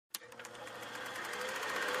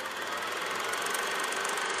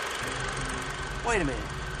Wait a minute.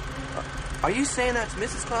 Are you saying that's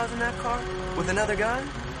Mrs. Claus in that car? With another guy?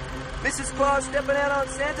 Mrs. Claus stepping out on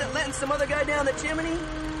Santa and letting some other guy down the chimney?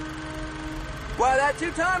 Why, that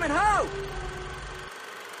two-timing hoe!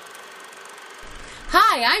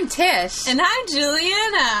 Hi, I'm Tish. And I'm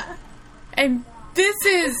Juliana. And this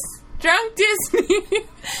is Drunk Disney.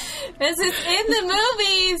 This is In the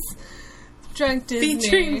Movies. Drunk Disney.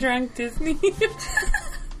 Featuring Drunk Disney.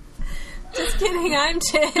 Just kidding, I'm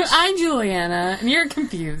Tish. I'm Juliana, and you're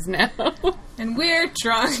confused now. And we're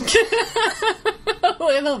drunk. A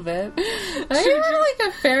little bit. I had like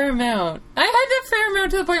a fair amount. I had a fair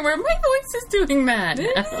amount to the point where my voice is doing that. I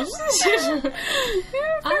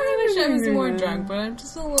wish I was more drunk, but I'm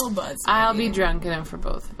just a little buzzed. I'll be drunk enough for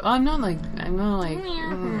both. I'm not like it's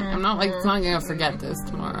not gonna forget this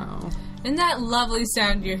tomorrow. And that lovely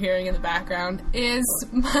sound you're hearing in the background is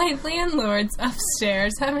my landlords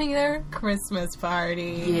upstairs having their Christmas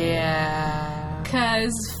party. Yeah.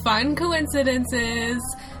 'Cause fun coincidences,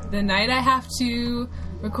 the night I have to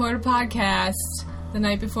record a podcast, the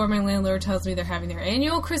night before my landlord tells me they're having their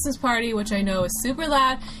annual Christmas party, which I know is super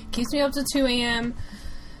loud, keeps me up till 2 a.m.,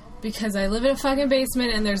 because I live in a fucking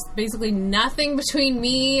basement and there's basically nothing between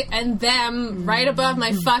me and them right above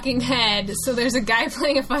my fucking head. So there's a guy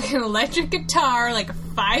playing a fucking electric guitar like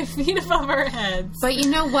 5 feet above our heads. But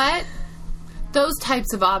you know what? Those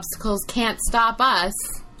types of obstacles can't stop us.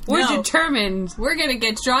 We're determined. We're gonna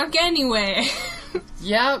get drunk anyway.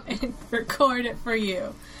 Yep. And record it for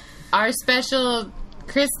you. Our special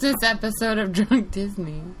Christmas episode of Drunk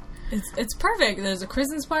Disney. It's perfect. There's a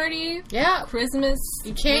Christmas party. Yeah. Christmas.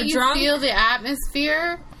 Can't you feel the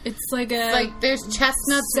atmosphere? It's like there's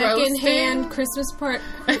chestnuts second-hand roasting.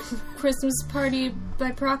 Christmas party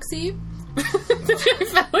by proxy. I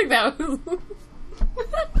felt like that was...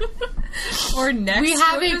 Or next. We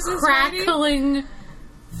have a crackling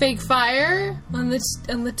fake fire on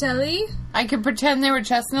the telly. I could pretend there were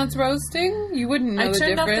chestnuts roasting. You wouldn't know the difference. I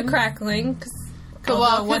turned off the crackling because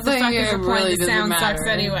what the fuck is the point? The sound sucks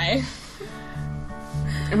anyway.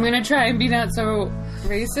 I'm gonna try and be not so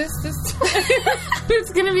racist this time.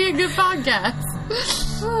 It's gonna be a good podcast.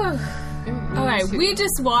 Alright, we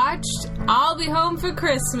just watched I'll Be Home for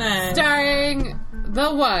Christmas. Starring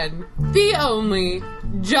the one, the only,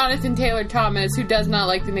 Jonathan Taylor Thomas, who does not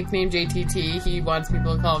like the nickname JTT. He wants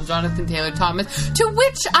people to call him Jonathan Taylor Thomas. To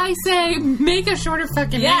which I say, make a shorter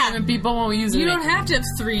fucking name and people won't use it. You don't have to have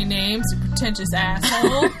 3 names, you pretentious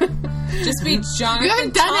asshole. Just be Jonathan. You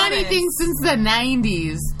haven't done anything since the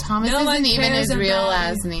 90s. Thomas isn't even his real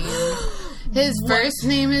last name. His first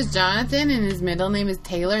name is Jonathan, and his middle name is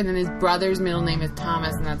Taylor, and then his brother's middle name is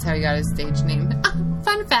Thomas, and that's how he got his stage name.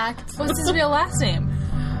 Fun fact. What's his real last name?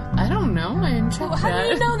 I don't know. I didn't check that. How do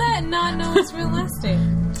you know that and not know his real last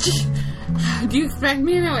name? Do you expect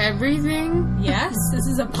me to know everything? Yes. This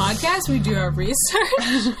is a podcast. We do our research.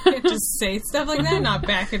 We can't just say stuff like that and not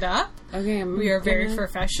back it up. Okay. We are very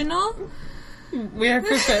professional. We are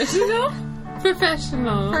professional?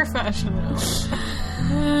 Professional.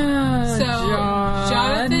 So,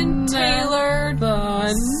 Jonathan Taylor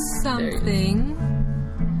something.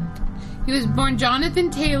 He was born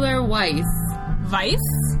Jonathan Taylor Weiss. Weiss?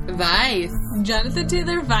 Jonathan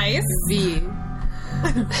Taylor Weiss. V.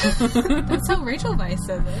 That's how Rachel Weisz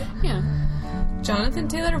says it. Yeah. Jonathan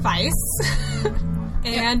Taylor Weiss.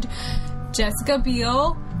 And Jessica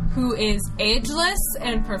Biel, who is ageless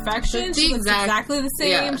and perfection. She looks exactly the same.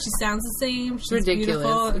 Yeah. She sounds the same. She's ridiculous.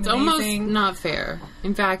 Beautiful, it's almost not fair.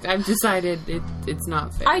 In fact, I've decided it's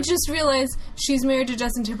not fair. I just realized she's married to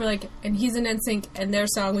Justin Timberlake, and he's in NSYNC, and their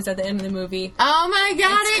song was at the end of the movie. Oh my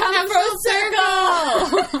god, it comes full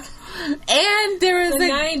circle! And there was the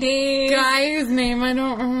 90s guy whose name I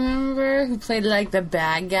don't remember, who played like the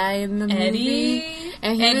bad guy in the movie.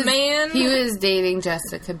 And he was dating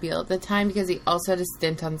Jessica Biel at the time because he also had a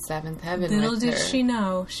stint on Seventh Heaven. Little did she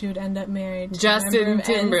know she would end up married to Justin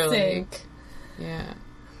Timberlake. NSYNC. Yeah.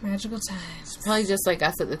 Magical times. Probably just like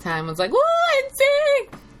us at the time was like, woo,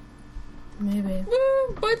 NSYNC! Maybe.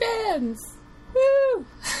 Woo, boy bands. Woo!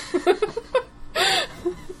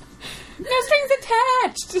 No strings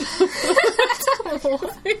attached.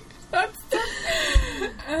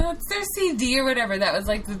 That's their CD or whatever. That was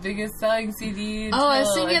like the biggest selling CD. Oh, I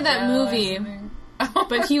was thinking of that movie.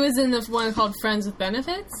 But he was in the one called Friends with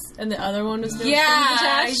Benefits, and the other one was Strings Attached.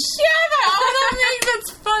 That makes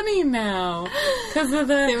it funny now. Because of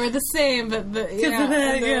they were the same, but she's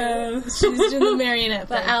doing the marionette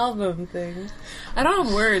thing. The album thing. I don't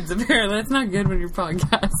have words, apparently. That's not good when you're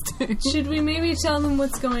podcasting. Should we maybe tell them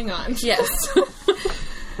what's going on? Yes.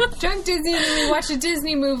 Drunk Disney, we watched a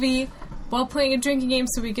Disney movie while playing a drinking game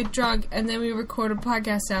so we get drunk, and then we record a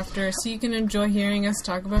podcast after so you can enjoy hearing us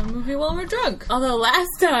talk about a movie while we're drunk. Although last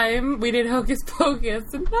time we did Hocus Pocus,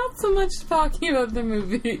 and not so much talking about the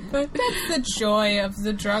movie, but That's the joy of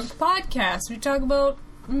the drunk podcast. We talk about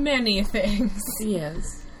many things.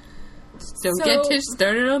 yes. Don't So- get Tish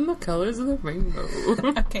started on the colors of the rainbow.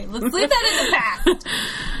 Okay, let's leave that in the past.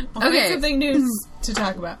 I'll Okay. find something new to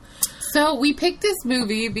talk about. So we picked this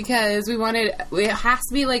movie because it has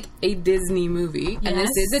to be like a Disney movie. And this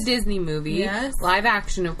Yes. is a Disney movie. Yes. Live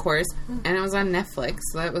action, of course. And it was on Netflix,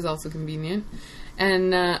 so that was also convenient.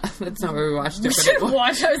 And that's not where we watched it. But it was.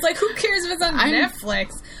 Watch. I was like, who cares if it's on Netflix?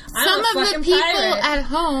 I'm Some a of the fucking people pirate. at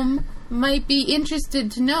home might be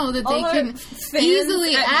interested to know that All they our can fans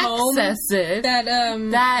easily at home access it.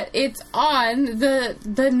 that It's on the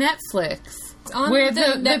Netflix. on where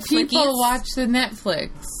the the Netflix. people watch the Netflix.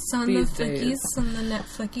 It's on the these flickies, days. on the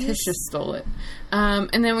Netflixies. Tish just stole it.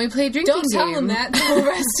 And then we played drinking Don't tell them game. that. Don't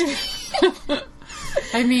arrest me.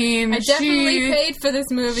 I mean, I definitely she paid for this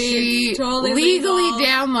movie. It's totally legally legal.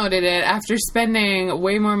 downloaded it after spending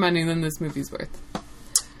way more money than this movie's worth.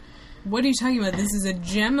 What are you talking about? This is a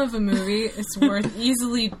gem of a movie. It's worth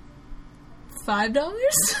easily $5.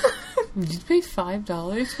 Did you pay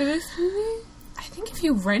 $5 for this movie? I think if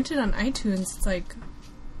you rent it on iTunes, it's like...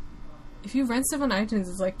 If you rent stuff on iTunes,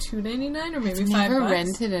 it's like $2.99 or maybe $5. Never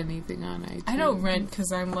rented anything on iTunes. I don't rent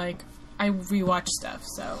because I'm like... I rewatch stuff,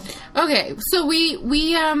 so... Okay, so we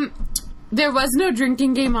there was no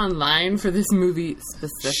drinking game online for this movie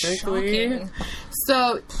specifically. Shocking.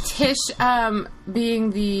 So Tish,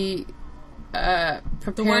 being the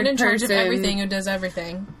prepared The one in charge of person- everything who does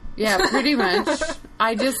everything. Yeah, pretty much.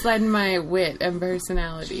 I just lend my wit and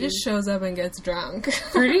personality. She just shows up and gets drunk.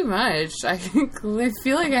 Pretty much. I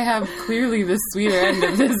feel like I have clearly the sweeter end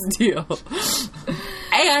of this deal.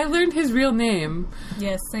 Hey, I learned his real name.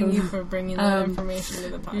 Yes, thank you for bringing that information to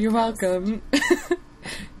the podcast. You're welcome.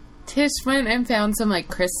 Tish went and found some like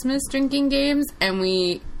Christmas drinking games, and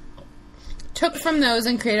we took from those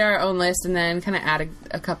and created our own list, and then kind of added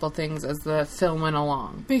a couple things as the film went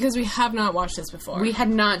along. Because we have not watched this before. We had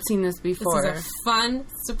not seen this before. This is a fun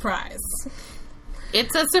surprise.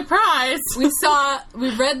 It's a surprise.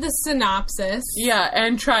 We read the synopsis. Yeah,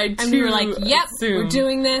 and tried to And we were like, yep, assume. we're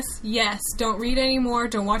doing this. Yes, don't read anymore.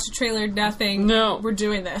 Don't watch a trailer. Nothing. No. We're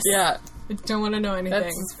doing this. Yeah, We don't want to know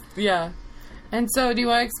anything. yeah. And so, do you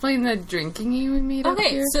want to explain the drinking game we made up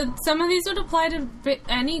Okay, here? so some of these would apply to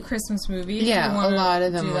any Christmas movie. if Yeah, you wanna a lot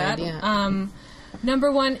of them do would, that. yeah.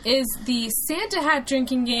 Number one is the Santa hat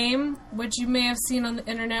drinking game, which you may have seen on the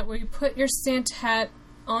internet, where you put your Santa hat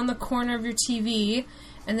on the corner of your TV,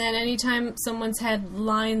 and then anytime someone's head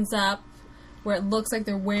lines up where it looks like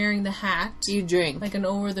they're wearing the hat, You drink. like an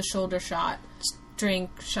over-the-shoulder shot, drink,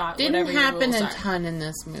 shot, Didn't whatever your happen rules a are. ton in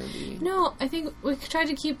this movie. No, I think we tried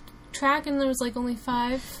to keep track, and there was like only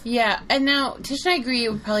 5. Yeah, and now Tish and I agree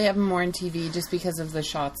it would probably happen more in TV just because of the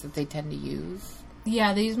shots that they tend to use.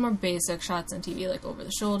 Yeah, they use more basic shots on TV, like over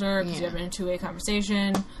the shoulder, because you have a two-way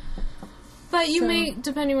conversation. But you may,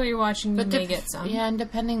 depending what you're watching, you may get some. Yeah, and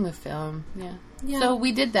depending the film. Yeah. Yeah. So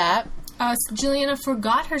we did that. Juliana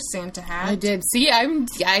forgot her Santa hat. I did. See, I'm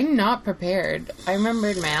not prepared. I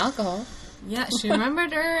remembered my alcohol. Yeah, she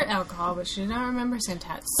remembered her alcohol, but she did not remember Santa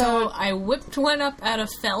hat. So I whipped one up out of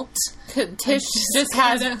felt, Tish just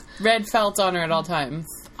has red felt on her at all times.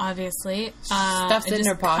 obviously. Stuffed I in just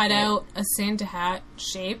her pocket. cut out a Santa hat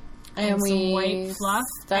shape And some we white fluff,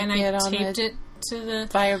 stuck and I it on taped the it to the...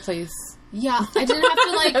 fireplace. Yeah, I didn't have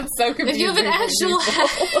to, like... That's so If you have an confusing for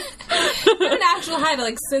actual hat, it,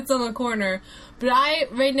 like, sits on the corner. But I,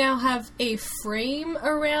 right now, have a frame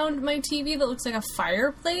around my TV that looks like a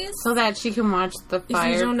fireplace. So that she can watch the fireplace.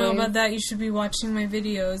 If you don't know about that, you should be watching my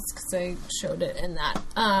videos, because I showed it in that.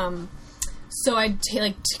 So I,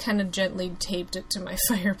 kind of gently taped it to my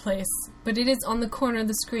fireplace. But it is on the corner of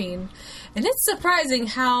the screen. And it's surprising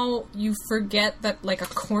how you forget that, like, a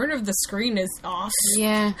corner of the screen is off.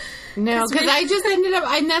 Yeah. No, because I just ended up...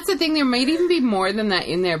 And that's the thing, there might even be more than that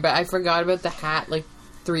in there, but I forgot about the hat, like,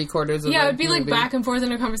 3/4 of the Yeah, it would be, movie. like, back and forth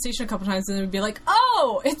in a conversation a couple times, and it would be like,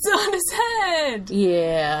 oh, it's on his head!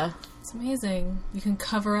 Yeah. It's amazing. You can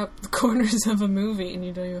cover up the corners of a movie, and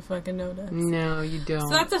you don't even fucking notice. No, you don't.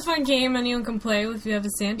 So that's a fun game anyone can play with if you have a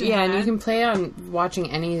Santa hat. and you can play on watching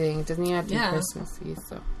anything. It doesn't even have to be Christmassy,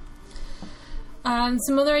 so...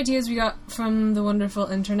 Some other ideas we got from the wonderful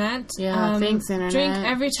internet. Yeah, thanks, internet. Drink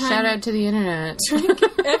every time... Shout out to the internet. Drink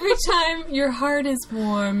every time your heart is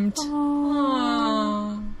warmed.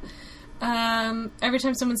 Aww. Every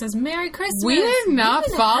time someone says, Merry Christmas. We did not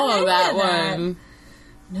even follow had that one.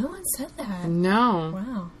 No one said that.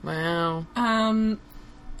 No. Wow. Wow.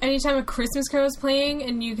 anytime a Christmas Carol is playing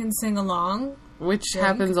and you can sing along. Which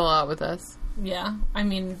happens a lot with us. Yeah. I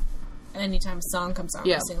mean, anytime a song comes on,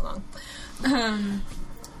 Yeah. we sing along.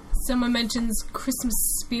 Someone mentions Christmas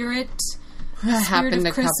spirit. That Spirit happened of a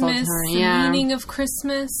couple Christmas, times. the Yeah. meaning of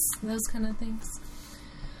Christmas, those kind of things.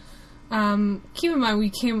 Keep in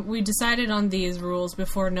mind, we decided on these rules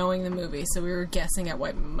before knowing the movie, so we were guessing at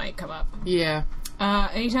what might come up. Yeah.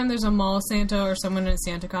 Anytime there's a mall Santa or someone in a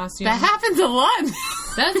Santa costume, That happens a lot.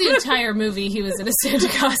 that's the entire movie. He was in a Santa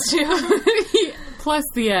costume. Plus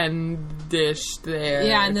the end-ish there.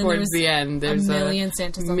 Yeah, and then towards there's the end, there's a million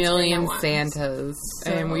Santas on million screen at once. Santas,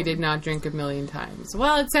 So- and we did not drink a million times.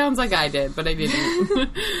 Well, it sounds like I did, but I didn't.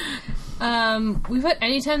 We've had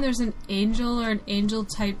anytime there's an angel or an angel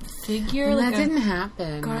type figure, And like that a didn't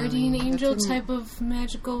happen. guardian really. angel That didn't- type of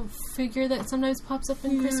magical figure that sometimes pops up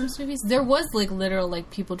in Christmas movies. There was like literal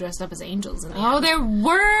like people dressed up as angels in the Oh, end. there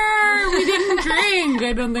were! We didn't drink!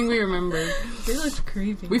 I don't think we remembered. They looked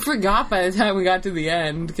creepy. We forgot by the time we got to the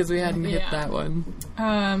end, because we hadn't hit Yeah. that one.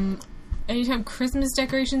 Anytime Christmas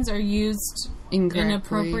decorations are used Incorrectly.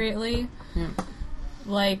 inappropriately, Yeah.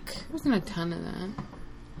 like There wasn't a ton of that.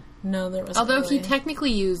 no, there was. Although really. he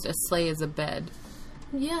technically used a sleigh as a bed.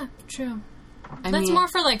 yeah, true. I That's mean, more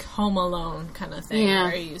for like Home Alone kind of thing, Yeah.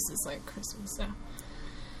 where he uses like Christmas stuff.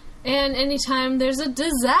 And anytime there's a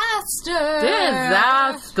disaster,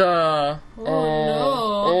 disaster.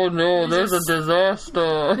 Oh, no, there's a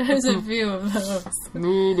disaster. there's a few of those.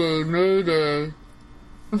 Mayday, mayday.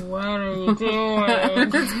 What are you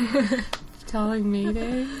doing? Calling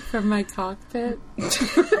Mayday from my cockpit.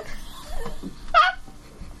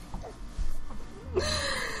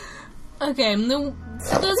 Okay, so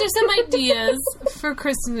those are some ideas for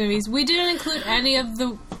Christmas movies. We didn't include any of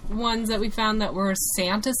the ones that we found that were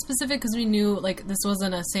Santa specific because we knew like this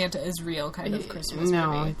wasn't a Santa is real kind of Christmas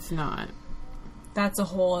No, movie. it's not. That's a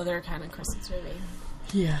whole other kind of Christmas movie.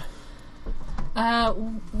 Yeah.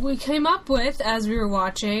 We came up with, as we were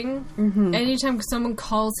watching, anytime someone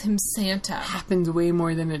calls him Santa, Happens way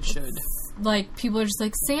more than it should. like, people are just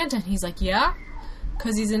like, Santa, and he's like, yeah?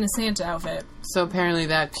 Because he's in a Santa outfit. So apparently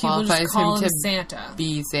that People qualifies just call him him to Santa.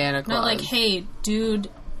 be Santa Claus. Not like, hey, dude,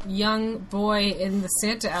 young boy in the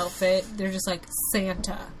Santa outfit. They're just like,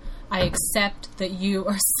 Santa. I accept that you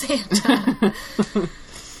are Santa.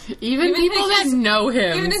 Even people that know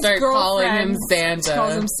him Even his start calling him girlfriend Santa.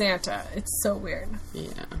 calls him Santa. It's so weird. Yeah.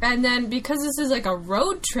 And then because this is like a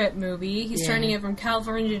road trip movie, he's Yeah. turning it from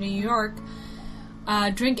California to New York.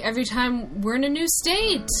 Drink every time we're in a new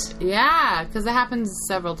state. Yeah, because it happens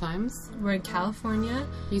several times. We're in California.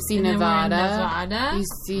 You see And then we're in Nevada. Nevada. You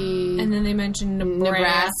see And then they mentioned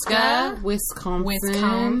Nebraska,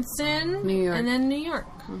 Wisconsin, New York. and then New York.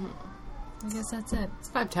 I guess that's it. It's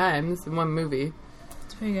 5 times in one movie.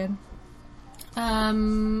 It's pretty good.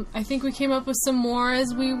 I think we came up with some more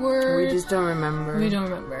as we were... We just don't remember. We don't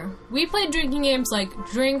remember. We played drinking games like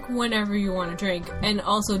drink whenever you want to drink, and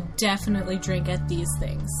also definitely drink at these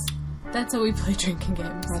things. That's how we play drinking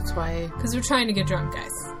games. That's why. Because we're trying to get drunk, guys.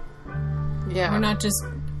 Yeah. We're not just...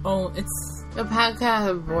 Oh, it's... The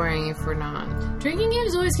podcast is boring if we're not. Drinking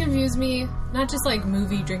games always confuse me. Not just like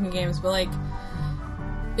movie drinking games, but like...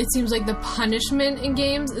 It seems like the punishment in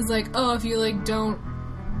games is like, oh, if you like don't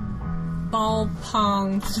ball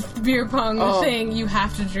pong, beer pong thing, you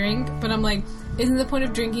have to drink. But I'm like, isn't the point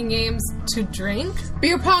of drinking games to drink?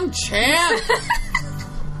 Beer pong champ!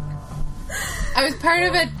 I was part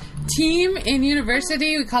of a team in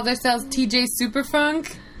university. We called ourselves TJ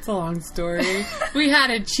Superfunk. It's a long story. We had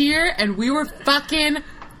a cheer and we were fucking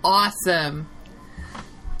awesome.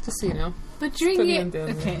 Just so you know. But Putting drinking... them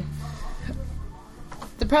down Okay.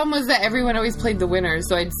 The problem was that everyone always played the winners,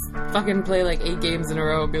 so I'd fucking play like 8 games in a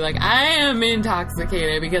row and be like, I am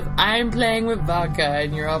intoxicated because I'm playing with vodka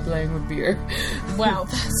and you're all playing with beer. Wow,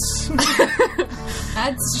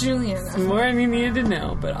 that's truly enough. More than you needed to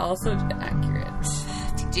know, but also accurate.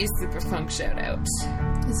 TJ Superfunk shout out.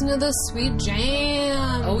 Listen to those sweet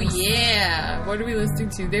jams. Oh yeah! What are we listening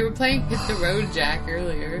to? They were playing Hit the Road Jack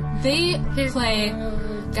earlier. They play...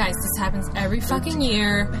 Guys, this happens every fucking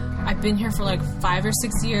year. I've been here for like 5 or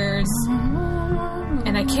 6 years.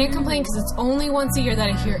 And I can't complain because it's only once a year that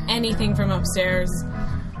I hear anything from upstairs.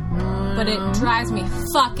 But it drives me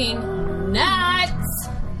fucking nuts.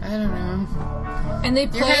 I don't know. And they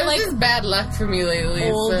Your play house like is bad luck for me lately.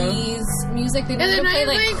 oldies music. They Yeah, don't they're play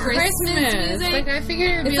not like like Christmas music. Like I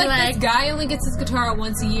figured it'd It's be like this guy only gets his guitar out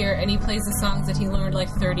once a year and he plays the songs that he learned like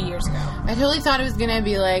 30 years ago. I totally thought it was gonna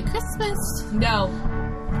be like Christmas. No.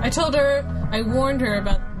 I told her, I warned her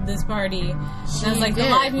about this party. And I was like, did. the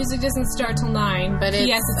live music doesn't start till 9. But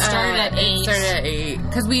P.S. it started at 8. It started at 8.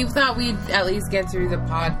 Because we thought we'd at least get through the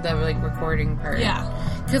recording part. Yeah.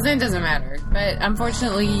 Because then it doesn't matter. But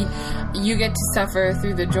unfortunately, you get to suffer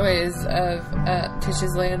through the joys of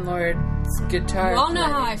Tish's landlord's guitar. You all know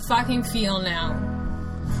playing. how I fucking feel now.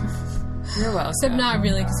 You're welcome. Except not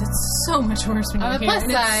really, because it's so much worse when On you're the here. plus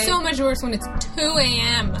And side- it's so much worse when it's 2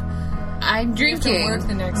 a.m. I'm drinking. You have to work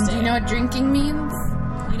the next day. Do you know what drinking means?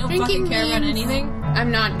 You don't Drinking fucking care about means- anything?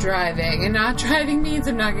 I'm not driving. And not driving means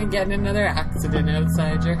I'm not going to get in another accident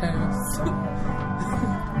outside your house.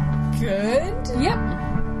 Good. Yep.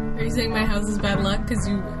 Are you saying my house is bad luck because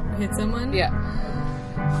you hit someone? Yeah.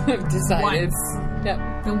 I've decided. Once. Yep.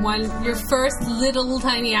 Your first little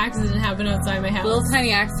tiny accident happened outside my house. Little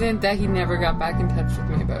tiny accident that he never got back in touch with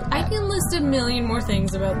me about. I can list a million more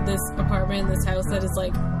things about this apartment, this house that is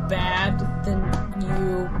like bad than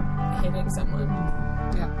you hitting someone.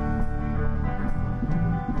 Yeah.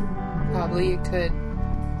 Probably you could.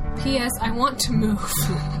 P.S. I want to move.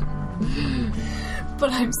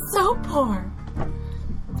 But I'm so poor.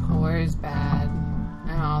 Poor is bad.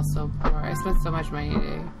 I'm also poor. I spent so much money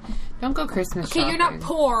today. Don't go Christmas Okay, shopping. you're not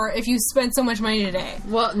poor if you spent so much money today.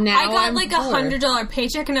 Well, now I got I'm like poor. $100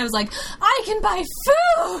 paycheck and I was like, I can buy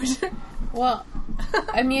food! Well,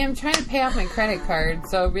 I mean, I'm trying to pay off my credit card,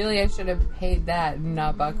 so really I should have paid that and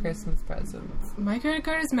not bought Christmas presents. My credit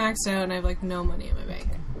card is maxed out and I have like no money in my bank.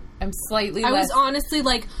 I'm slightly I less... was honestly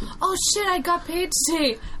like, oh shit, I got paid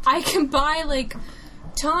today. I can buy like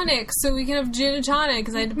tonic so we can have gin and tonic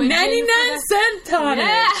because I had to buy 99-cent tonic!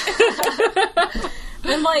 Yeah!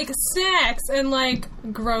 And like snacks and like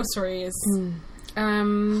groceries.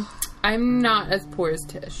 I'm not as poor as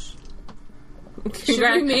Tish. Should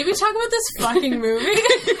we maybe talk about this fucking movie?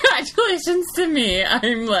 Congratulations to me.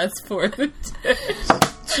 I'm less poor than Tish.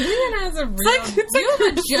 Julian has a real... It's you like have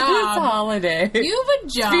a Christmas job. holiday. You have a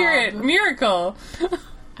job. Spirit. Miracle.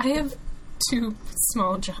 I have 2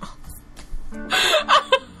 small jobs.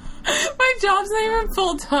 My job's not even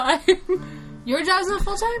full-time. Your job's not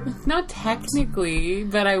full time? Not technically,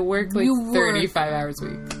 but I work like You work. 35 hours a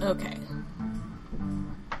week. Okay.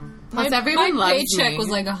 Plus, my everyone loves paycheck me. was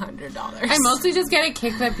like $100. I mostly just get a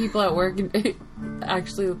kick that people at work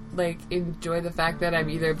actually like enjoy the fact that I'm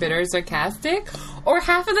either bitter or sarcastic, or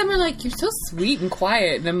half of them are like, "You're so sweet and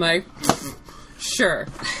quiet," and I'm like, "Sure,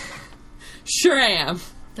 sure I am."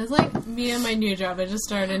 That's like me and my new job. I just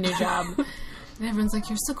started a new job. And everyone's like,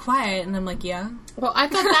 you're so quiet. And I'm like, yeah. Well, I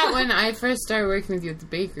thought that when I first started working with you at the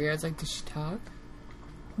bakery, I was like, "Does she talk?"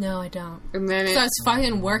 No, I don't. And then So I was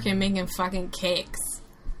fucking working, making fucking cakes.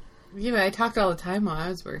 yeah, but I talked all the time while I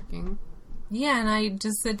was working. Yeah, and I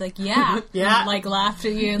just said, like, yeah. Yeah. And, like, laughed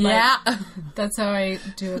at you. And, like, Yeah. that's how I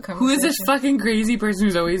do a conversation. Who is this fucking crazy person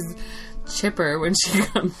who's always chipper when she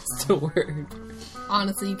comes to work?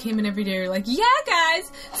 Honestly, you came in every day, you're like, yeah, guys,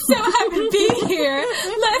 so happy to be here.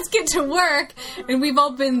 Let's get to work. And we've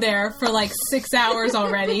all been there for like 6 hours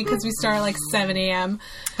already because we start at like 7 a.m.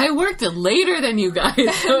 I worked later than you guys,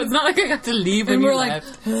 so it's not like I got to leave when And you we're like,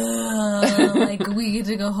 left. like, we get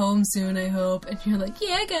to go home soon, I hope. And you're like,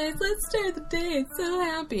 yeah, guys, let's start the day. It's so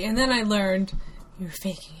happy. And then I learned you were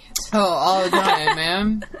faking it. Oh, all the time,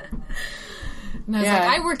 man. And I was Yeah.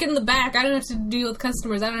 like, I work in the back. I don't have to deal with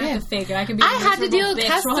customers. I don't have to fake it. I can be. a I had to deal miserable with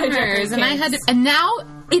bitch while I drink customers, and I cakes. had to, and now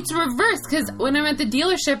it's reversed because when I'm at the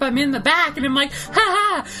dealership, I'm in the back, and I'm like,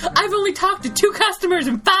 ha! I've only talked to 2 customers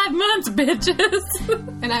in 5 months, bitches.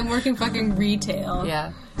 And I'm working fucking retail.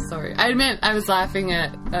 Yeah, sorry. I meant I was laughing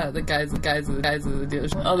at the guys of the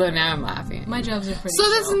dealership. Although now I'm laughing. My jobs are pretty. So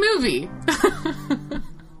this movie.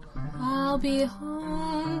 I'll be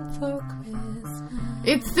home for Christmas.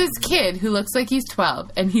 It's this kid who looks like he's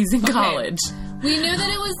 12 and he's in college. We knew that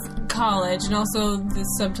it was college, and also the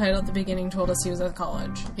subtitle at the beginning told us he was at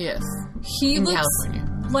college. Yes. He In looks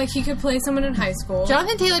California. like he could play someone in high school.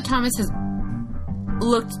 Jonathan Taylor Thomas has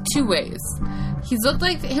looked 2 ways. He's looked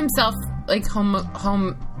like himself, like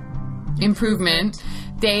home improvement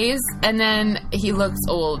days, and then he looks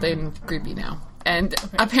old and creepy now. And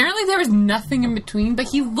apparently there was nothing in between, but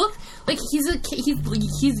he looked like he's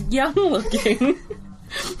young looking.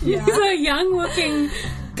 Yeah. He's a young looking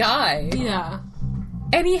guy. Yeah.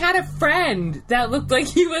 And he had a friend that looked like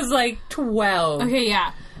he was like 12. Okay,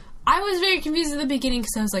 yeah. I was very confused at the beginning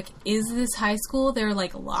because I was like, is this high school? There are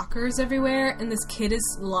like lockers everywhere, and this kid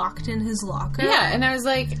is locked in his locker. Yeah, and I was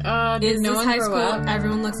like, did Is no this one high grow school? up?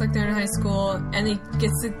 Everyone looks like they're in high school, and he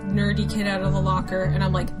gets the nerdy kid out of the locker, and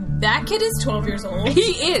I'm like, that kid is 12 years old. He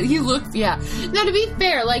is. He looks, yeah. Now, to be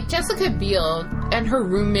fair, like, Jessica Biel and her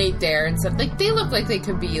roommate there and stuff, like, they look like they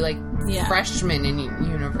could be, like, Yeah. freshman in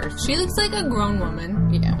university. She looks like a grown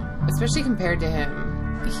woman. Yeah. Especially compared to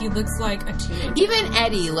him. He looks like a teenager. Even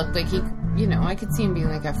Eddie looked like he, you know, I could see him being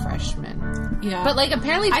like a freshman. Yeah. But like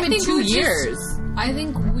apparently it's been 2 years. I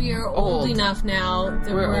think we are old enough now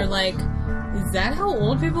that we're old. like, is that how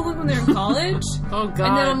old people look when they're in college? Oh god.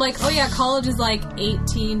 And then I'm like, oh yeah, college is like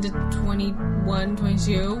 18 to 21,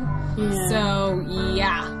 22. Yeah. So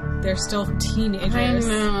yeah, they're still teenagers. I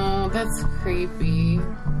know, that's creepy.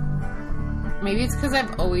 Maybe it's because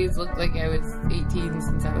I've always looked like I was 18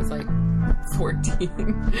 since I was like 14.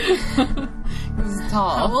 I was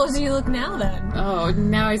tall. How old do you look now then? Oh,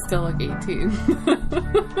 now I still look 18.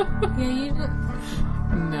 Yeah, you do.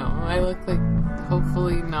 No, I look like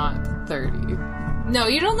hopefully not 30. No,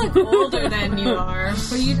 you don't look older than you are.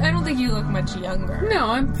 But I don't think you look much younger. No,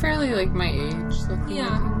 I'm fairly like my age. Looking.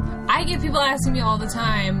 Yeah. I get people asking me all the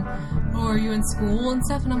time, oh, are you in school and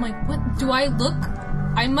stuff? And I'm like, what? Do I look?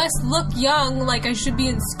 I must look young, like I should be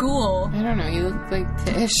in school. I don't know, you look like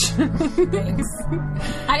Tish. Thanks.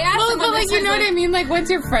 I asked Well, them but when like, this you was, know what I mean? Like, once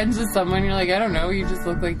you're friends with someone, you're like, I don't know, you just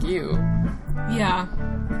look like you. Yeah.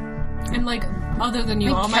 And like, other than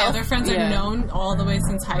you, Like all my Kel- other friends yeah. I've known all the way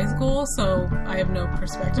since high school, so I have no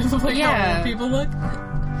perspective of like how old people look.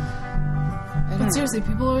 But seriously,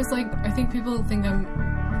 people always like, I think people think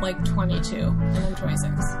I'm like 22 and I'm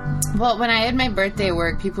 26. Well, when I had my birthday at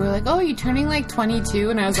work, people were like, oh, are you turning like 22?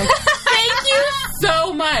 And I was like, thank you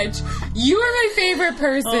so much. You are my favorite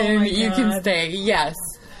person. Oh my You God. can stay. Yes.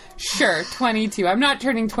 Sure, 22. I'm not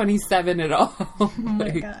turning 27 at all. Oh my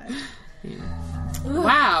god.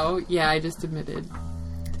 Wow. Yeah, I just admitted.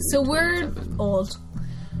 So we're old.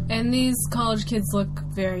 And these college kids look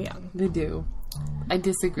very young. They do. I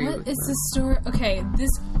disagree What with is that. the story? Okay, this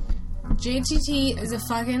JTT is a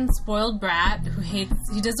fucking spoiled brat who he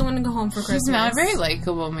doesn't want to go home for Christmas. He's not a very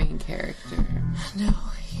likable main character. No.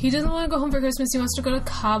 He doesn't want to go home for Christmas. He wants to go to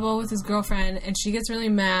Cabo with his girlfriend, and she gets really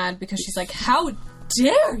mad because she's like, how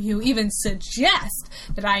dare you even suggest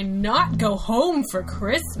that I not go home for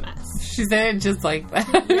Christmas? She said it just like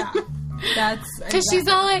that. Yeah. That's... Because she's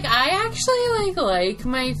all like, I actually, like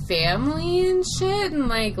my family and shit, and,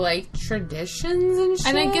 like traditions and shit.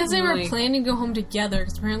 And I guess they were like, planning to go home together,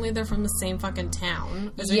 because apparently they're from the same fucking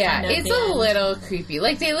town. as we Yeah, find out at it's the a end. little creepy.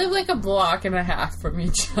 Like, they live, like, a block and a half from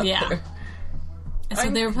each other. Yeah. And so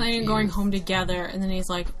I'm they were planning on going confused. home together, and then he's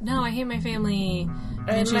like, no, I hate my family. And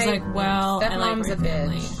And she's my like, well, I like stepmom's my a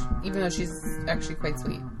family. bitch. Even though she's actually quite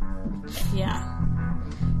sweet. Yeah.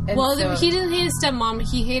 And Well, so- he didn't hate his stepmom.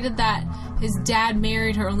 He hated that his dad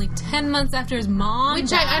married her only 10 months after his mom Which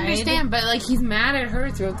died. I understand, but, like, he's mad at her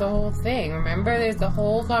throughout the whole thing. Remember, there's the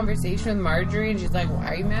whole conversation with Marjorie, and she's like, why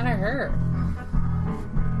are you mad at her?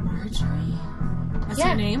 Marjorie? That's Yeah.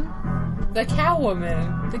 her name? The cow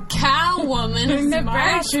woman. The cow woman is In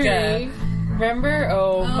Nebraska. Marjorie. Remember?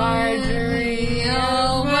 Oh, Marjorie.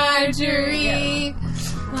 Oh, Marjorie. Yeah.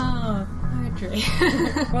 Oh, Marjorie.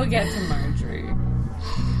 We'll get to Marjorie.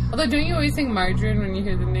 Although, don't you always think margarine when you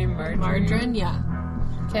hear the name Marjorie? Margarine, yeah.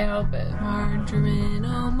 Can't help it. Margarine,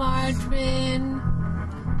 oh, margarine.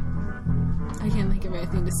 I can't think of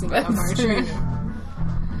anything to sing about margarine.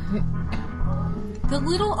 The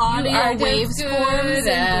little audio waveforms in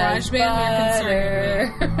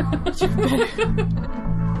GarageBand are concerning me.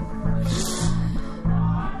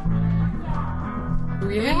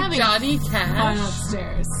 Really? They're having Johnny fun Cash?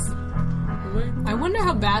 upstairs. I wonder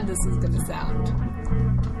how bad this is going to sound.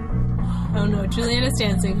 Oh no, Juliana's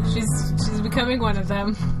dancing. She's becoming one of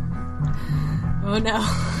them. Oh no.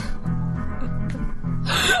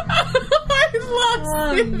 I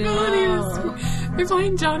love symphonies. They're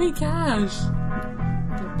playing Johnny Cash.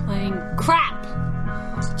 They're playing crap.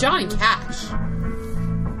 It's Johnny Cash.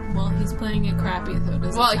 Well, he's playing it crappy, so it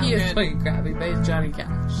doesn't Well, sound he is good. playing crappy, but it's Johnny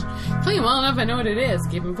Cash. Playing well enough, I know what it is.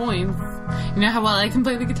 Give him points. You know how well I can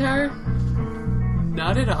play the guitar?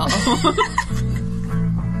 Not at all.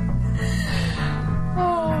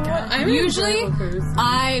 I'm Usually, a terrible person.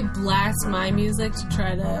 I blast my music to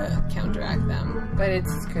try to counteract them. But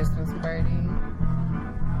it's his Christmas party.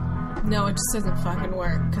 No, it just doesn't fucking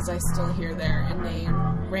work because I still hear their inane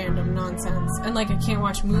random nonsense. And like, I can't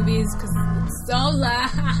watch movies because it's so loud.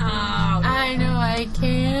 I know I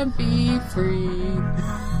can't be free.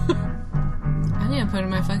 Oh, I need to put in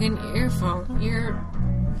my fucking ear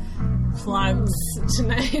plugs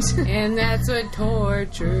tonight. And that's what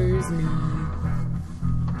tortures me.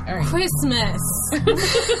 All right. Christmas.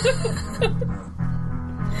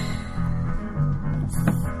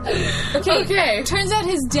 Okay. Turns out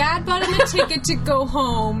his dad bought him a ticket to go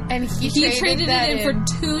home. And he traded it in for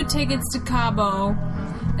 2 tickets to Cabo.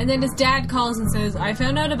 And then his dad calls and says, I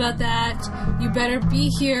found out about that. You better be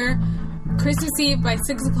here Christmas Eve by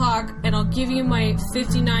 6 o'clock, and I'll give you my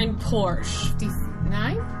 59 Porsche.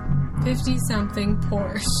 59? 50-something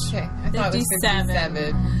Porsche. Okay, I thought it was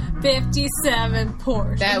 57. 57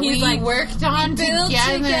 Porsche. That And we he's like, worked on built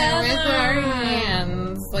together together. with our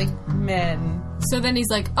hands, like men. So then he's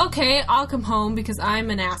like, okay, I'll come home because I'm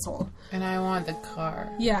an asshole. And I want the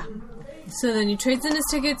car. Yeah. So then he trades in his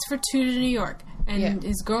tickets for 2 to New York. And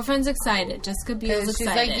his girlfriend's excited. Jessica Biel's She's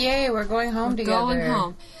excited. like, yay, we're going home together. Going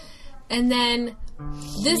home. And then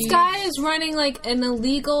this guy is running like an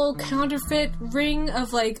illegal counterfeit ring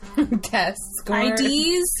of like Test scores.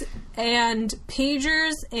 IDs and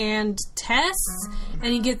pagers and tests,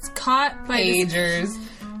 and he gets caught by Pagers.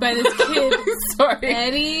 this kid Sorry.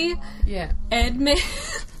 Eddie Yeah. Edman.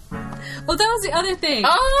 Oh, that was the other thing.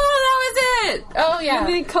 Oh, that was it. Oh, yeah.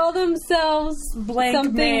 And they call themselves Blank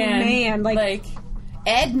something man, like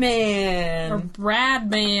Edman. or Brad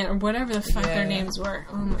Man or whatever the fuck Yeah. their names were.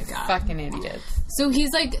 Oh my god. Fucking idiots. So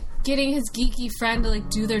he's like getting his geeky friend to like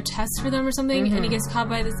do their tests for them or something, and he gets caught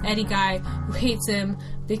by this Eddie guy who hates him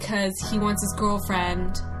because he wants his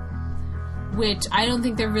girlfriend. Which I don't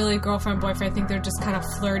think they're really girlfriend boyfriend. I think they're just kind of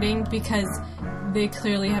flirting because they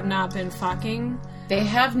clearly have not been fucking. They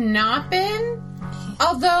have not been.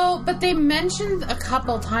 Although, but they mentioned a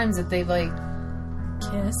couple times that they've like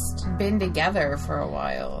Kissed. been together for a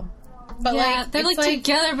while. But Yeah, they're it's like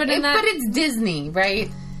together, but in that. but it's Disney, right?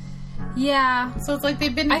 Yeah. So it's like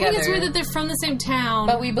they've been I together. think it's weird that they're from the same town.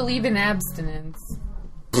 But we believe in abstinence.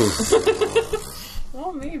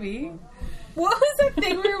 Well, maybe. What was that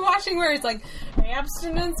thing we were watching where it's like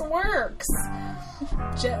abstinence works?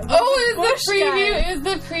 It's the preview. Is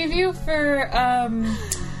the preview for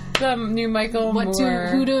the new Michael Moore?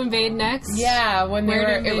 Who to invade next? Yeah, when they Where to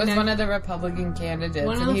were, it invade was next? one of the Republican candidates,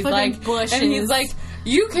 One of and the he's fucking like, Bushes. and he's like,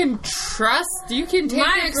 you can take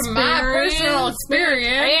it from my personal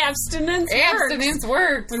experience. Abstinence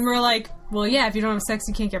works. And we're like, well, yeah, if you don't have sex,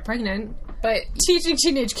 you can't get pregnant. But Teaching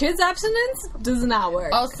teenage kids abstinence does not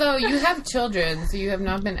work. also, you have children, so you have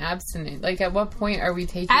not been abstinent. Like, at what point are we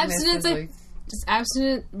taking Abstinence, this as, like, does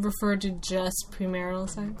abstinent refer to just premarital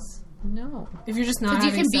sex? no. If you're just not Because you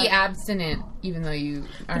having can be sex. abstinent even though you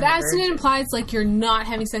are But abstinent implies like you're not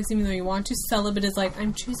having sex even though you want to. Celibate is like,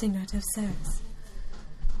 I'm choosing not to have sex.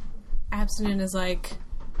 Abstinent is like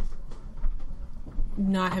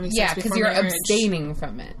not having sex Yeah, before because you're marriage. abstaining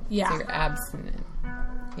from it. Yeah. So you're abstinent.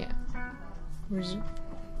 Yeah.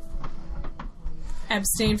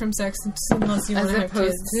 Abstain from sex unless you want As to have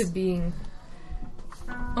opposed kids. to being...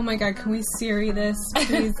 Oh my god, can we Siri this?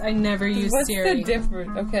 Please, I never use What's Siri. the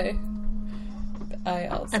difference? Okay. I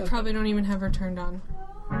also... I probably don't even have her turned on.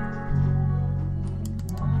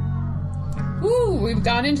 Ooh, we've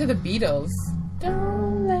gone into the Beatles.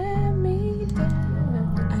 Don't let me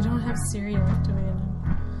down. I don't have Siri activated.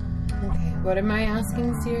 Okay, what am I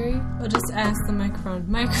asking, Siri? I'll just ask the microphone.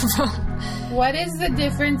 What is the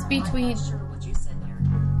difference between...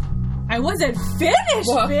 I wasn't finished,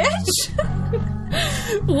 Whoa.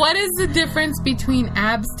 bitch! What is the difference between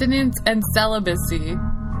abstinence and celibacy?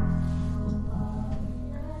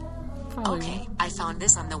 Okay, I found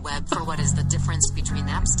this on the web for what is the difference between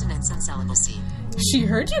abstinence and celibacy. She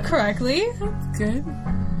heard you correctly. Good.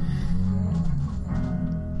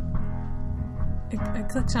 I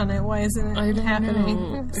clicked on it. Why isn't I it don't happening?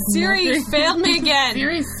 know. It's Siri nothing. failed me again.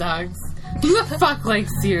 Siri sucks. Who the fuck likes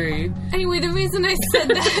Siri? Anyway, the reason I said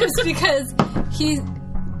that is because he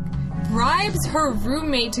bribes her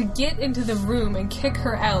roommate to get into the room and kick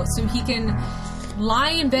her out so he can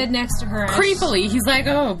lie in bed next to her. Creepily, he's like,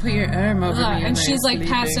 "Oh, put your arm over me," And she's like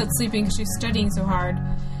sleeping. passed out sleeping because she's studying so hard.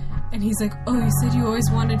 And he's like, "Oh, you said you always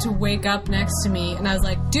wanted to wake up next to me." And I was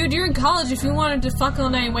like, "Dude, you're in college. If you wanted to fuck all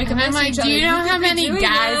night and wake up And I'm next to like, each other, do you know how could be many doing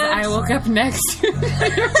guys that." I woke up next to?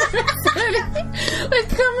 Like,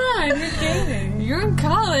 come on, you're dating. You're in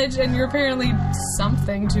college and you're apparently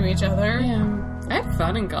something to each other. Yeah, I had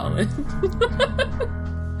fun in college.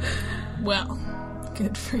 Well,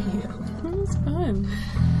 good for you. It was fun.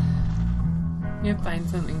 Yeah, find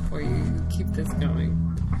something for you. Keep this going.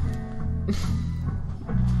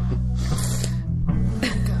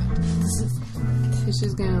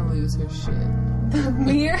 Tisha's gonna lose her shit.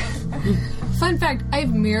 Mirror. Fun fact: I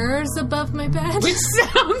have mirrors above my bed. Which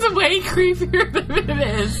sounds way creepier than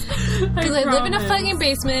it is. Because I live in a fucking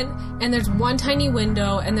basement, and there's one tiny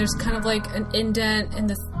window, and there's kind of like an indent in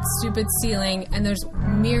the stupid ceiling, and there's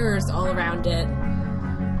mirrors all around it.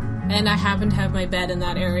 And I happen to have my bed in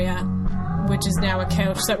that area, which is now a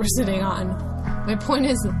couch that we're sitting on. My point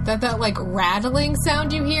is that like rattling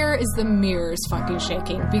sound you hear is the mirrors fucking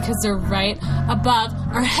shaking because they're right above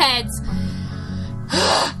our heads.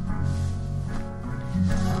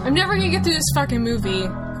 I'm never gonna get through this fucking movie.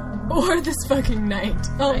 Or this fucking night.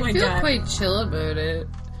 Oh my god. I feel quite chill about it.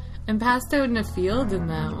 I'm passed out in a field in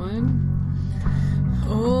that one.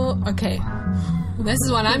 Oh, okay. This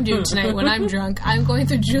is what I'm doing tonight when I'm drunk. I'm going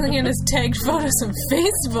through Juliana's tagged photos on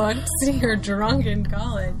Facebook to see her drunk in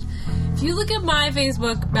college. If you look at my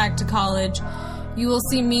Facebook back to college, you will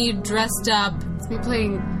see me dressed up. It's me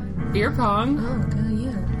playing beer pong. Oh, god,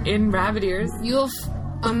 yeah. In rabbit ears.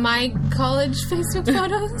 On my college Facebook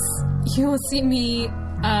photos, you will see me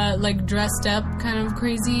like dressed up kind of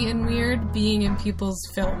crazy and weird being in people's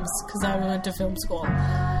films because I went to film school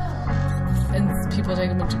and people take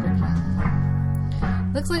them into Bricky.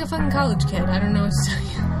 Looks like a fucking college kid. I don't know what to tell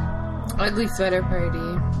you. Ugly sweater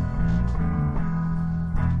party.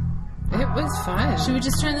 It was fun. Should we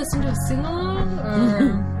just turn this into a sing-along?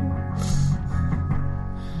 Or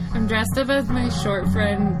I'm dressed up as my short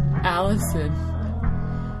friend Allison.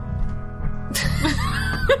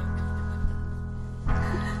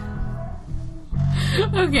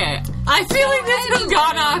 Okay, I feel like this has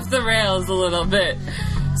gone off the rails a little bit.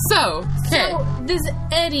 So this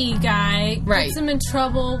Eddie guy gets him in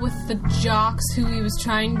trouble with the jocks who he was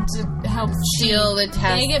trying to help steal the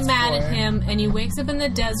test. They get mad at him, and he wakes up in the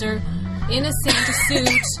desert in a Santa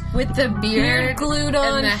suit with the beard glued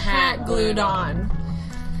on, and the hat glued on.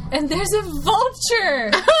 And there's a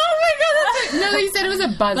vulture. Oh my god! No, he said it was a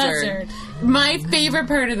buzzard. My favorite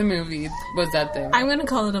part of the movie was that thing. I'm gonna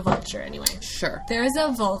call it a vulture anyway. Sure. There is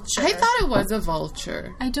a vulture. I thought it was a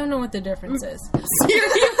vulture. I don't know what the difference is. What's the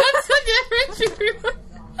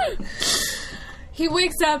difference? He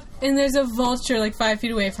wakes up and there's a vulture like 5 feet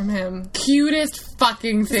away from him. Cutest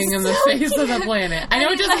fucking thing on the face of the planet. I know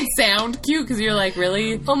it doesn't sound cute because you're like,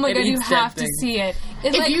 really? Oh my god, you have to see it.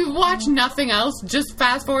 If you watch nothing else, just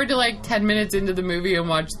fast forward to like 10 minutes into the movie and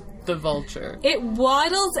watch the vulture. It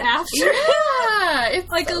waddles after. Yeah, it's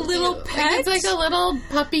like so a little cute. pet. It's like a little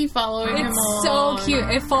puppy following him along. It's so cute.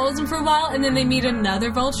 It follows him for a while, and then they meet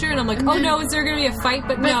another vulture, and I'm like, oh no, is there going to be a fight?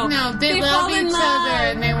 But no, they love each other,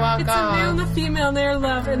 and they walk off. It's a male and a female, and they're in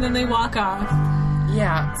love, and then they walk off.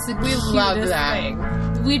 Yeah, we love that.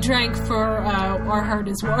 Thing. We drank for our heart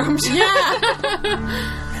is warmed. Yeah.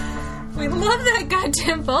 We love that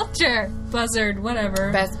goddamn vulture. Buzzard,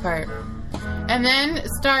 whatever. Best part. And then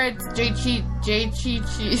starts Then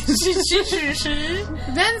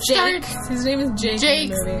starts his name is Jake.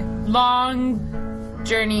 Jake's long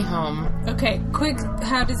journey home. Okay, quick.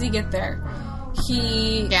 How does he get there?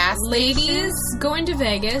 Ladies going to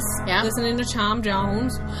Vegas, listening to Tom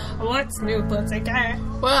Jones. What's new, pussycat?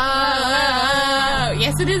 Whoa!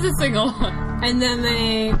 Yes, it is a single one. And then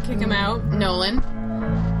they kick him out. Nolan.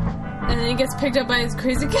 And then he gets picked up by this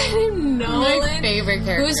crazy guy named Nolan. My favorite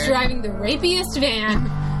character. Who's driving the rapiest van.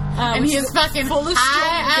 And he is fucking full of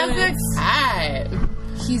high as a kite.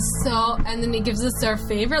 He's so... And then he gives us our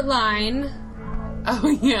favorite line. Oh,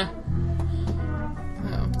 yeah.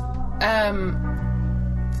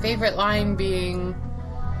 Favorite line being...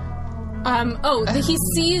 he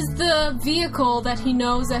sees the vehicle that he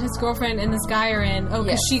knows that his girlfriend and this guy are in. Oh,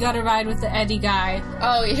 because she got a ride with the Eddie guy.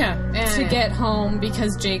 Oh, yeah. To get home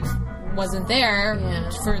because Jake wasn't there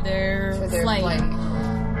for their flight.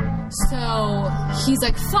 So he's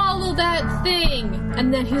like, follow that thing.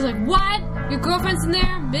 And then he's like, what? Your girlfriend's in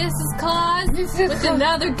there? Mrs. Claus? With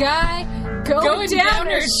another guy? Going down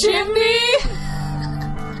her chimney?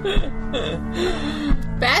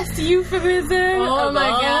 Best euphemism of my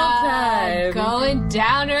all god. time. Going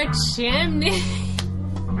down her chimney.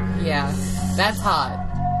 Yeah, that's hot.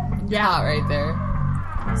 Yeah. Hot right there.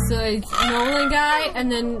 So it's Nolan guy,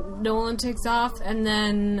 and then Nolan takes off, and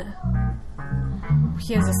then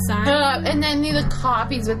he has a sign. And then the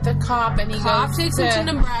cop, he's with the cop, and he takes him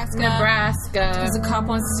to Nebraska. Because the cop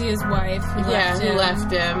wants to see his wife. Who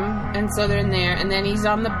left him. And so they're in there, and then he's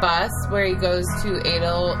on the bus where he goes to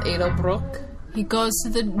Edelbrook. He goes to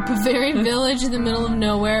the Bavarian village in the middle of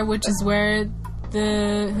nowhere, which is where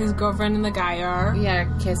his girlfriend and the guy are. Yeah,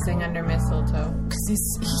 kissing under mistletoe. Because he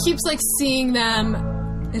keeps, like, seeing them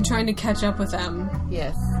and trying to catch up with them.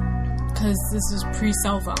 Yes. Because this is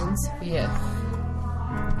pre-cell phones. Yes.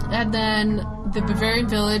 And then the Bavarian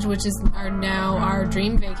village, which is now our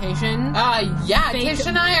dream vacation. Tish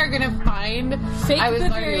and I are going to find... Fake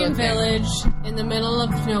Bavarian village in the middle of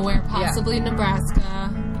nowhere, possibly Nebraska.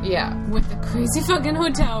 Yeah. With the crazy fucking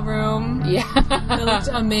hotel room. Yeah. It looked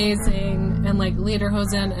amazing. And, like,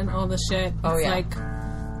 lederhosen and all the shit. It's like...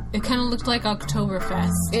 It kind of looked like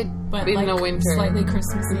Oktoberfest. But in like the winter. Slightly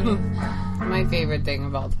Christmassy. My favorite thing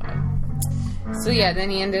of all time. So, yeah, then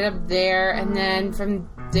he ended up there. And then from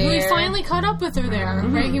there... We finally caught up with her there.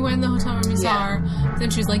 Right? He went in the hotel room. He saw her. Then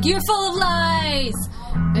she was like, you're full of lies!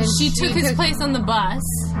 And she took his place on the bus.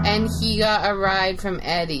 And he got a ride from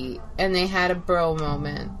Eddie. And they had a bro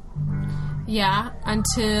moment. Yeah,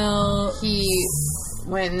 until... he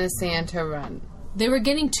went in the Santa run. They were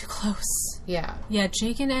getting too close. Yeah. Yeah,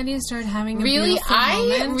 Jake and Eddie started having a really, beautiful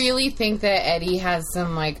moment. I really think that Eddie has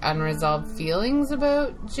some, like, unresolved feelings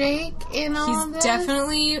about Jake in all He's of this.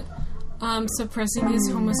 definitely suppressing his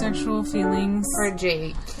homosexual feelings. For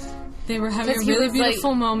Jake. They were having a really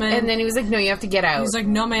beautiful moment. And then he was like, no, you have to get out. He was like,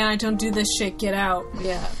 no, man, I don't do this shit. Get out.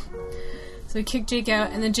 Yeah. So he kicked Jake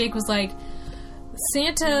out, and then Jake was like,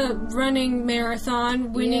 Santa running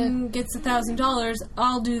marathon, winning gets $1,000.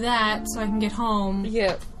 I'll do that so I can get home.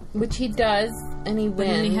 Yeah. Which he does, and he wins. And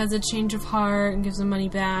then he has a change of heart and gives him money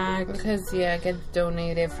back. Because, it gets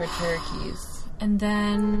donated for turkeys. And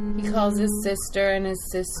then... he calls his sister, and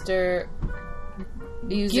his sister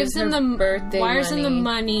uses gives her him the birthday wires money. him the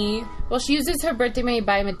money. Well, she uses her birthday money to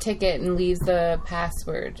buy him a ticket and leaves the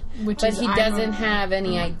password. But he doesn't have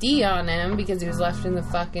any ID on him because he was left in the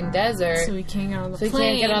fucking desert. So he can't get on the plane. So he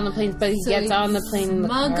can't get on the plane, but he gets on the plane in the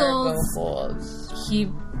cargo smuggles. hold. He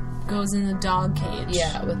goes in the dog cage.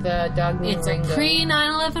 Yeah, with the dog named It's Ringo. a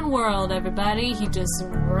pre-9/11 world, everybody. He just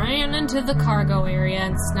ran into the cargo area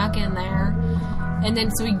and snuck in there. And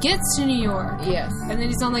then, so he gets to New York. Yes. And then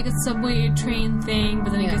he's on, like, a subway train thing,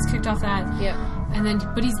 but then he gets kicked off that. Yeah. And then,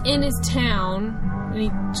 but he's in his town, and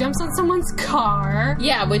he jumps on someone's car.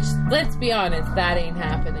 Yeah, which, let's be honest, that ain't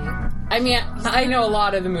happening. I mean, I know a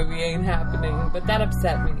lot of the movie ain't happening, but that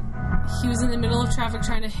upset me. He was in the middle of traffic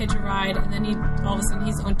trying to hitch a ride, and then all of a sudden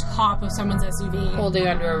he's on top of someone's SUV. Holding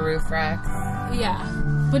onto a roof rack. Yeah.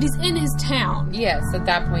 But he's in his town. Yes, at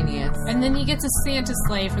that point he is. And then he gets a Santa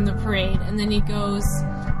sleigh from the parade, and then he goes,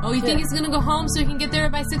 oh, you think he's going to go home so he can get there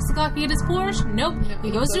by 6 o'clock and get his Porsche? Nope. He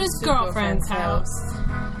goes to his girlfriend's house.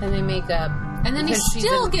 And they make up. And then he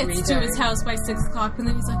still gets to his house by 6 o'clock, and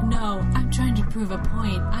then he's like, no, I'm trying to prove a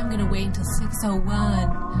point. I'm going to wait until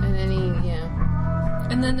 6:01. And then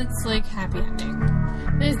And then it's like, happy ending.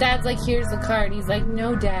 And his dad's like, here's the card. And he's like,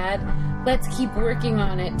 no, Dad. Let's keep working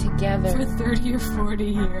on it together. For 30 or 40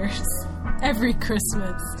 years. Every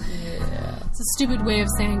Christmas. Yeah. It's a stupid way of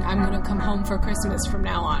saying, I'm going to come home for Christmas from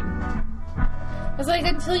now on. I was like,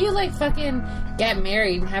 until you, like, fucking get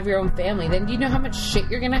married and have your own family, then do you know how much shit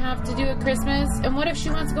you're gonna have to do at Christmas? And what if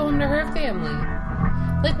she wants to go home to her family?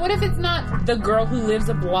 Like, what if it's not the girl who lives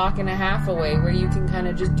a block and a half away where you can kind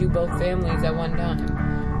of just do both families at one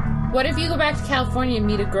time? What if you go back to California and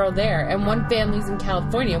meet a girl there, and one family's in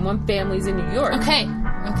California and one family's in New York? Okay.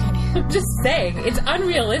 I'm just saying, it's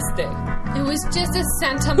unrealistic. It was just a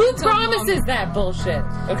sentimental Who promises moment. that bullshit?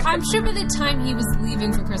 Okay. I'm sure by the time he was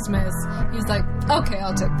leaving for Christmas, he was like, okay,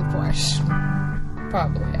 I'll take the Porsche.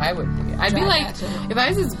 Probably. I would be. I'd be Drive like, that shit. if I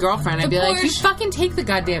was his girlfriend, I'd be like, you fucking take the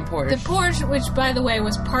goddamn Porsche. The Porsche, which, by the way,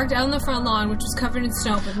 was parked out on the front lawn, which was covered in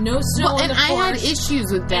snow, but no snow on and the I Porsche. had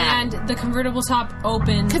issues with that. And the convertible top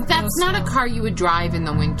open. Because that's not a car you would drive in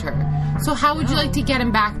the winter. So how would you like to get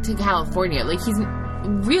him back to California? Like,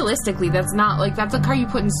 realistically, that's not, like, that's a car you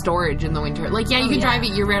put in storage in the winter. Like, yeah, you can drive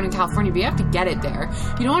it year-round in California, but you have to get it there.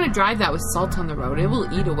 You don't want to drive that with salt on the road. It will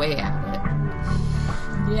eat away at it.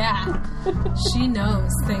 Yeah. She knows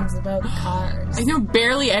things about cars. I know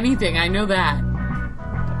barely anything. I know that.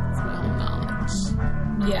 That's my own knowledge.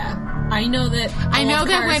 Yeah. I know that. I know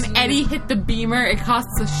that cars when Eddie hit the Beamer, it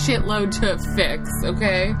costs a shitload to fix,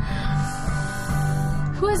 okay?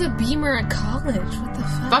 Who has a Beamer at college? What the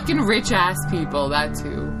fuck? Fucking rich-ass people, that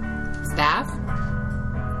too. Staff?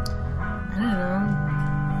 I don't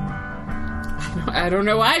know. I don't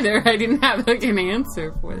know either. I didn't have, like, an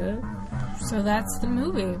answer for that. So that's the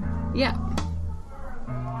movie. Yeah.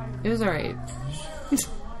 It was alright.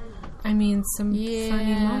 I mean, some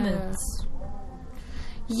funny moments.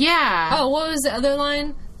 Yeah. Oh, what was the other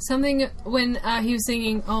line? Something when he was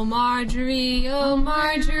singing, oh Marjorie,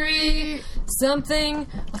 something,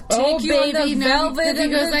 I'll take you on the velvet. He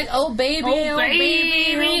goes like, oh baby, oh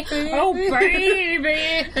baby, oh baby.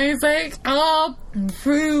 And he's like, I'll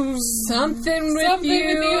prove something with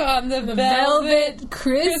you on the velvet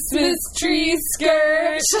Christmas tree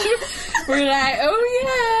skirt. We're like, oh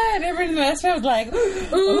yeah. And everyone in the restaurant was like,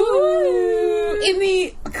 ooh. In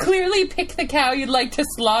the clearly pick the cow you'd like to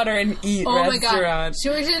slaughter and eat restaurant. My god. She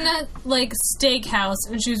was in a, like, steakhouse,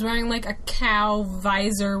 and she was wearing, like, a cow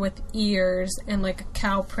visor with ears and, like, a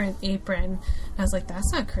cow print apron. And I was like, that's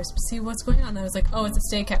not Christmassy. What's going on? And I was like, oh, it's a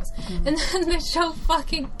steakhouse. Mm-hmm. And then they show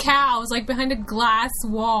fucking cows, like, behind a glass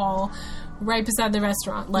wall right beside the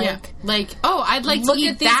restaurant. Like, yeah. Like, oh, I'd like to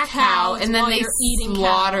eat that cow, and then they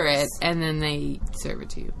slaughter it, and then they serve it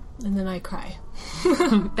to you. And then I cry.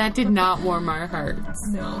 That did not warm our hearts.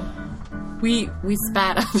 No. We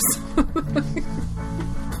spat up.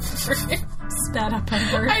 Spat up on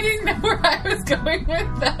her. I didn't know where I was going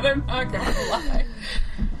with that. I'm not gonna lie.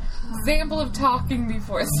 Example of talking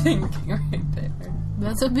before thinking right there.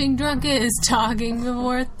 That's what being drunk is, talking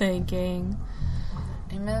before thinking.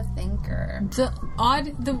 I'm a thinker.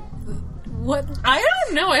 What? I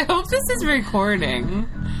don't know. I hope this is recording.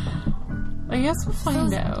 I guess we'll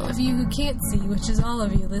find out. Those of you who can't see, which is all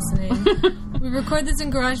of you listening, we record this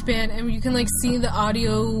in GarageBand, and you can like see the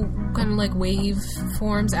audio kind of like wave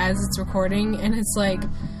forms as it's recording, and it's like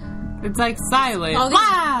silent. all these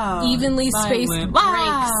Loud. evenly spaced Silent. breaks.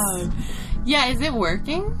 Loud. Yeah, is it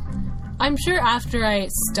working? I'm sure after I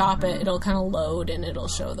stop it, it'll kind of load and it'll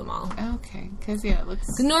show them all. Okay, because it looks.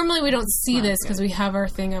 Normally we don't see Not this because good. we have our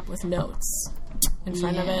thing up with notes in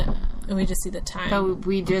front of it, and we just see the time. But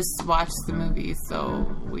we just watched the movie, so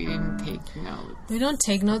we didn't take notes. We don't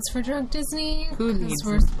take notes for Drunk Disney Who because needs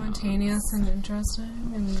we're notes? spontaneous and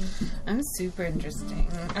interesting. And I'm super interesting.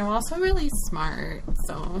 I'm also really smart,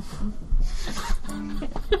 so.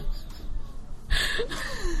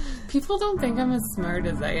 People don't think I'm as smart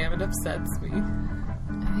as I am. It upsets me.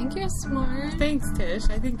 I think you're smart. Thanks, Tish.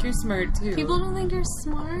 I think you're smart, too. People don't think you're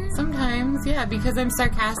smart. Sometimes, yeah, because I'm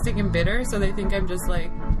sarcastic and bitter, so they think I'm just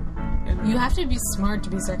like... You have to be smart to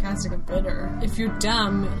be sarcastic and bitter. If you're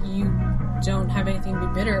dumb, you don't have anything to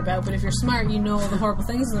be bitter about. But if you're smart, you know all the horrible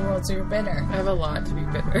things in the world, so you're bitter. I have a lot to be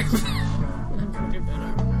bitter. I'm pretty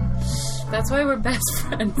bitter. That's why we're best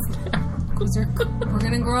friends now. Because we're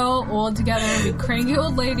gonna grow old together and be cranky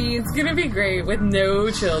old ladies. It's gonna be great with no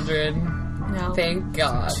children. No. Thank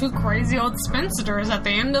God. Two crazy old spinsters at the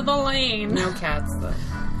end of the lane. No cats, though.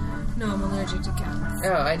 No, I'm allergic to cats.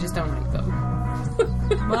 Oh, I just don't like them.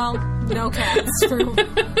 Well, no cats for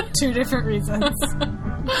 2 different reasons.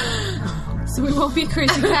 So we won't be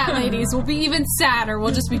crazy cat ladies. We'll be even sadder.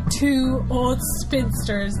 We'll just be 2 old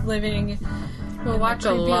spinsters living We'll in watch a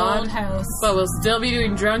a creepy lot, old house. but we'll still be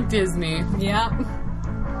doing Drunk Disney. Yep. I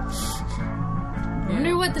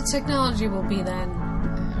wonder what the technology will be then.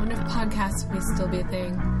 I wonder if podcasts will still be a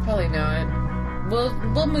thing. Probably not.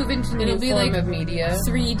 We'll move into new It'll be form like of media.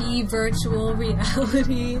 3D virtual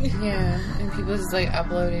reality. Yeah, and people just like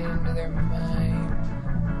upload it into their mind.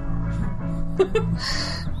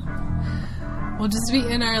 We'll just be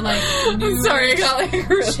in our like new I'm sorry, I got like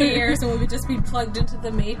really chairs, and we'll just be plugged into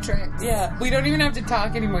the Matrix. Yeah, we don't even have to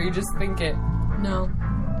talk anymore. You just think it. No.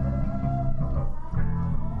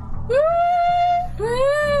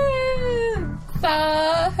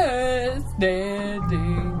 Saw her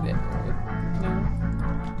standing there. No,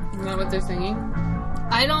 isn't that what they're singing?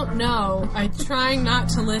 I don't know. I'm trying not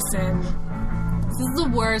to listen. This is the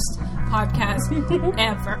worst podcast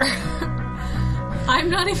ever. I'm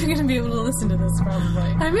not even going to be able to listen to this, probably.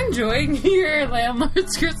 I'm enjoying your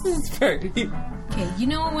landlord's Christmas party. Okay, you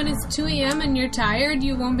know when it's 2 a.m. and you're tired,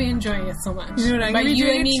 you won't be enjoying it so much. You know what I'm By going to be you, I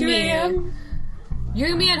doing mean at 2 me. a.m.? You're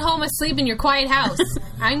going to be at home asleep in your quiet house.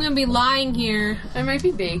 I'm going to be lying here. I might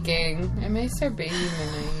be baking. I might start baking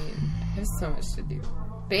tonight. I have so much to do.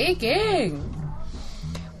 Baking!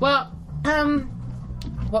 Well,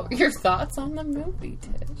 what were your thoughts on the movie,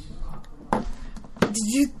 Tish? Did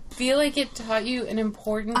you feel like it taught you an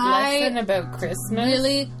important lesson about Christmas?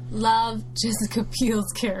 Really love Jessica Biel's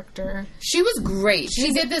character. She was great. She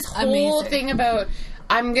She's did this whole amazing. thing about,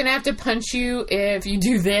 I'm going to have to punch you if you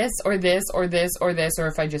do this, or this, or this, or this, or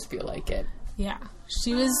if I just feel like it. Yeah,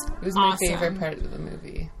 she was It was my awesome. favorite part of the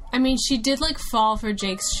movie. I mean, she did, like, fall for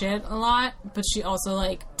Jake's shit a lot, but she also,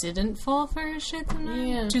 like, didn't fall for his shit sometimes.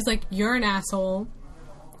 Yeah. She was like, you're an asshole.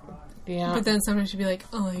 Yeah. But then sometimes she'd be like,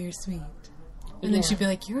 oh, you're sweet. And then Yeah. she'd be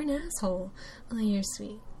like, you're an asshole. Oh, you're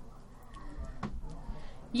sweet.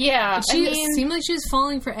 Yeah. She seemed like she was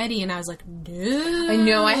falling for Eddie, and I was like, no. I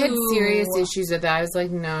know, I had serious issues with that. I was like,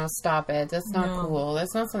 no, stop it. That's not No. cool.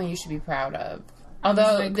 That's not something you should be proud of.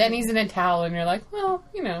 Although, like- then he's in a towel, and you're like, well,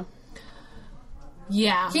 you know.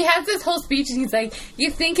 Yeah. He has this whole speech, and he's like,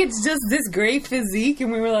 you think it's just this great physique? And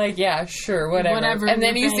we were like, yeah, sure, whatever. Whatever, And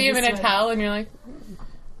then we're you paying see him in this a way. towel, and you're like,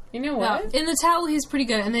 you know No, what? in the towel, he's pretty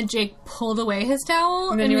good. And then Jake pulled away his towel,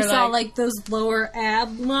 And then and you we were saw, like- like, those lower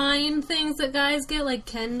ab line things that guys get, like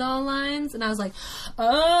Ken doll lines. And I was like,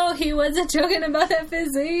 oh, he wasn't joking about that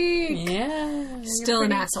physique. Yeah. you're Still an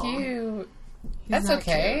pretty asshole. Cute. That's not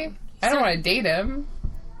okay. cute. I don't want to date him.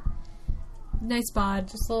 Nice bod.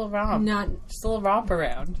 Just a little romp. Not. Just a little romp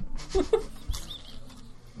around.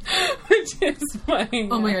 Which is funny.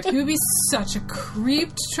 Oh my god, he would be such a creep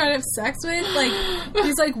to try to have sex with. Like,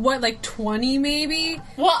 he's like, what, like 20 maybe?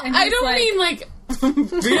 Well, And I he's don't like- mean like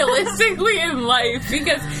realistically in life,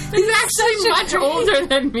 because he's actually much older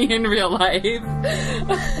than me in real life.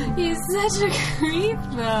 He's such a creep,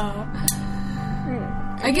 though.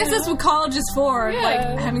 I guess that's what college is for, Yeah.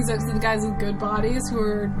 like, having sex with guys with good bodies who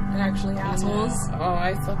are actually assholes. Oh,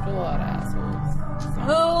 I slept with a lot of assholes.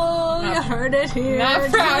 Oh, you heard it here.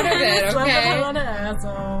 Not proud of it, Slept with okay? a lot of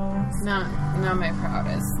assholes. Not my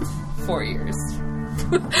proudest. 4 years.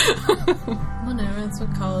 Whatever, that's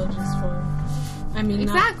what college is for. I mean,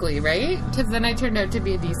 Exactly, right? Because then I turned out to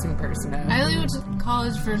be a decent person. I only went to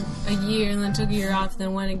college for a year and then took a year off and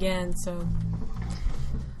then went again, so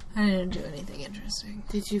I didn't do anything interesting.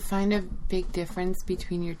 Did you find a big difference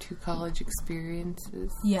between your two college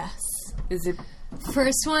experiences? Yes. Is it...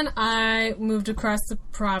 First one, I moved across the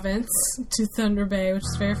province to Thunder Bay, which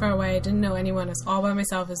is very far away. I didn't know anyone. I was all by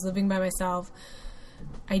myself. I was living by myself.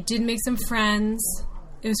 I did make some friends.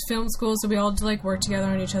 It was film school, so we all did, like, work together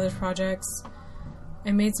on each other's projects.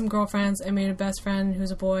 I made some girlfriends. I made a best friend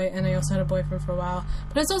who's a boy, and I also had a boyfriend for a while.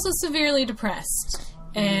 But I was also severely depressed,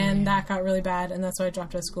 and that got really bad, and that's why I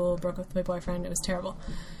dropped out of school, broke up with my boyfriend. It was terrible.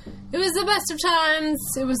 It was the best of times.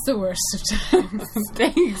 It was the worst of times.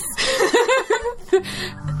 Thanks.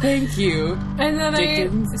 Thank you. And then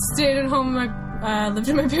Dickens. I stayed at home. Lived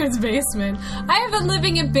in my parents' basement. I have been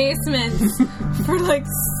living in basements for like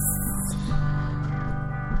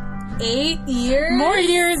 8 years. More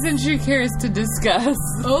years than she cares to discuss.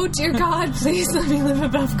 Oh dear God! Please let me live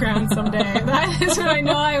above ground someday. That is when I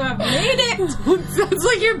know I have made it. That's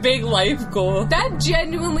like your big life goal. That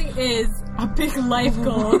genuinely is a big life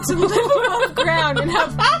goal, to live above ground and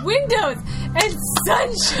have windows and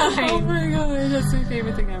sunshine. Oh my god, that's my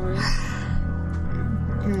favorite thing ever.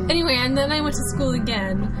 Anyway, and then I went to school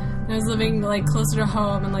again. And I was living, like, closer to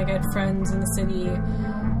home, and, like, I had friends in the city.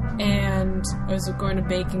 And I was going to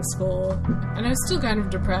baking school. And I was still kind of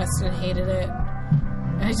depressed and hated it.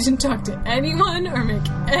 And I didn't talk to anyone or make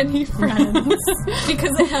any friends.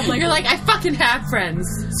 Because I had, like... You're like, I fucking have friends.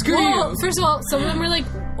 Screw you. First of all, some of them were, like,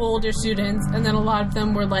 older students. And then a lot of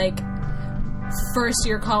them were, like,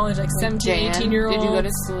 first-year college, like 17, 18-year-olds. Did you go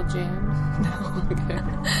to school, Jan? No. Okay.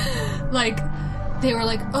 Like... They were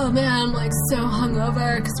like, oh man, I'm like so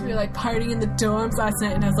hungover because we were like partying in the dorms last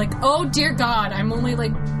night. And I was like, oh dear God, I'm only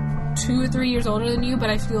like 2 or 3 years older than you, but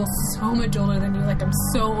I feel so much older than you. Like, I'm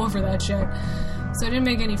so over that shit. So I didn't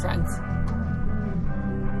make any friends.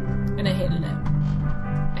 And I hated it.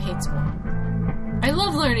 I hate school. I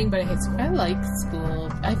love learning, but I hate school. I like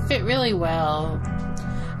school. I fit really well.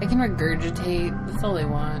 I can regurgitate. That's all I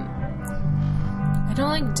want. I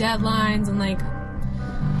don't like deadlines and like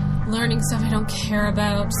learning stuff I don't care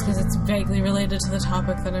about just because it's vaguely related to the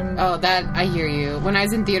topic that I'm... Oh, that, I hear you. When I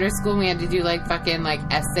was in theater school, we had to do, like, fucking, like,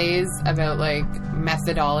 essays about, like,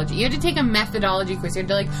 methodology. You had to take a methodology quiz. You had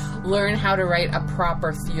to, like, learn how to write a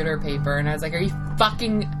proper theater paper. And I was like, are you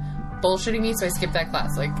fucking bullshitting me? So I skipped that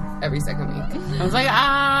class, like, every second week. I was like,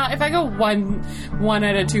 if I go one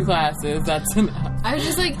out of 2 classes, that's enough. I was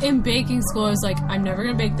just, like, in baking school, I was like, I'm never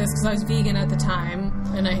going to bake this because I was vegan at the time.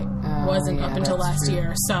 And I wasn't up until last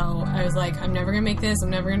year. So I was like, I'm never going to make this. I'm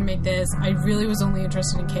never going to make this. I really was only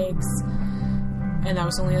interested in cakes. And that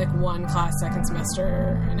was only like 1 class second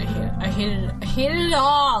semester. And I hated it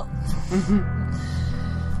all.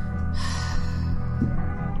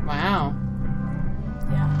 Wow.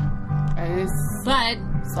 Yeah. I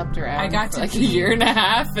slept around I got for to like be... a year and a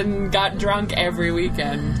half and got drunk every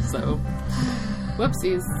weekend. So...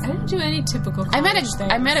 Whoopsies. I didn't do any typical college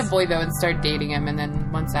things. I met a boy, though, and started dating him, and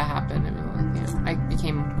then once that happened, it was like, you know, I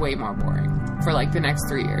became way more boring for, like, the next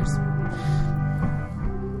 3 years.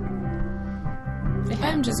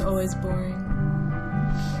 I'm just always boring.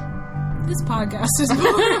 This podcast is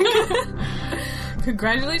boring.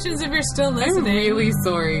 Congratulations if you're still listening. I'm really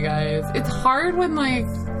sorry, guys. It's hard when, like...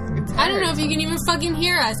 I don't know if you can even fucking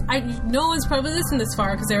hear us. No one's probably listened this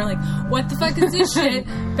far because they were like, what the fuck is this shit?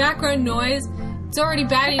 Background noise. It's already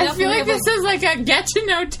bad enough. I feel like this is like a get to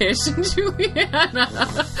know Tish and Juliana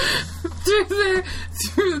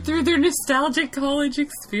through their nostalgic college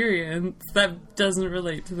experience that doesn't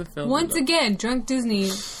relate to the film. Once again, drunk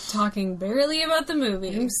Disney talking barely about the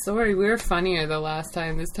movie. I'm sorry, we were funnier the last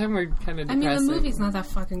time. This time we're kind of depressing. I mean, the movie's not that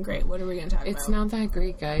fucking great. What are we going to talk about? It's not that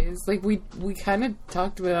great, guys. Like, we kind of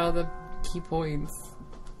talked about all the key points.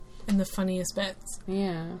 And the funniest bits.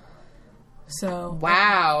 Yeah. So...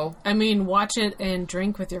 Wow. I mean, watch it and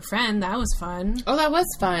drink with your friend. That was fun. Oh, that was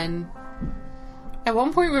fun. At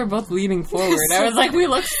one point, we were both leaning forward. I was like, we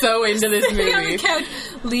look so into this movie. On the couch,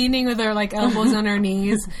 leaning with our, like, elbows on our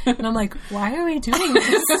knees. And I'm like, why are we doing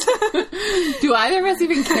this? Do either of us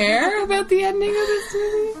even care about the ending of this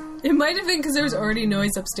movie? It might have been because there was already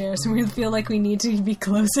noise upstairs, and we feel like we need to be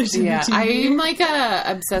closer to the TV. I'm like a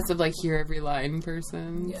obsessive, like, hear every line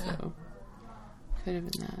person. Yeah. So could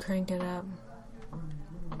have been that. Crank it up.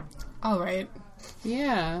 All right.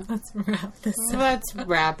 Yeah. Let's wrap this up. Let's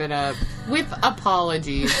wrap it up with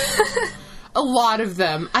apologies. A lot of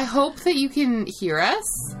them. I hope that you can hear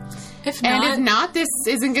us. If not, this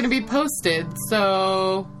isn't going to be posted,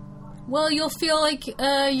 so... Well, you'll feel like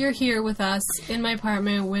you're here with us in my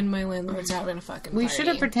apartment when my landlord's having a fucking party. We should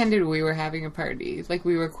have pretended we were having a party. Like,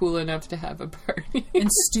 we were cool enough to have a party. And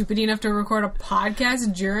stupid enough to record a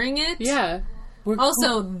podcast during it? Yeah.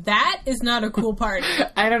 Also, that is not a cool party.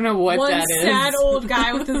 I don't know what that is. One sad old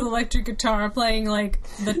guy with his electric guitar playing, like,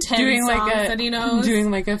 the 10 songs that he knows. Doing,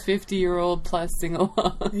 like, a 50-year-old plus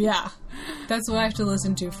sing-along. Yeah. That's what I have to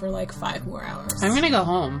listen to for, like, 5 more hours. I'm gonna go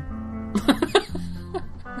home.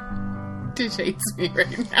 Tish hates me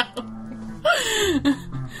right now.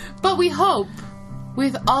 But we hope,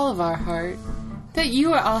 with all of our heart, that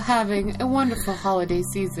you are all having a wonderful holiday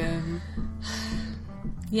season.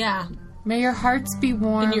 Yeah. May your hearts be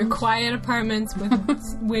warm. In your quiet apartments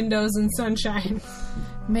with windows and sunshine.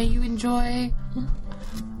 May you enjoy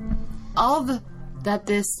all that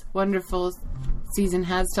this wonderful season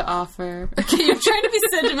has to offer. Okay, you're trying to be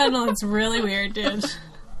sentimental. It's really weird, dude.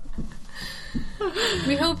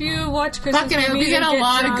 We hope you watch Christmas. Fucking, I hope you get a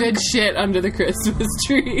lot of good shit under the Christmas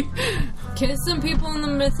tree. Kiss some people in the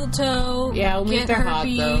mistletoe. Yeah, only if they're hot,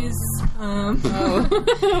 though.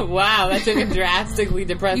 Oh. Wow, that took a drastically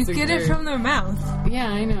depressing You get turn. it from their mouth. Yeah,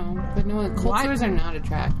 I know. But no, cold sores are not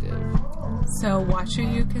attractive. So watch who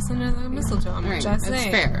you kiss under the mistletoe. I'm Right, just that's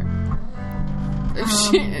saying. fair.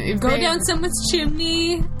 Go down someone's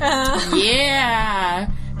chimney. Yeah.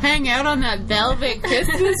 Hang out on that velvet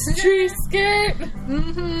Christmas tree skirt.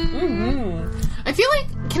 I feel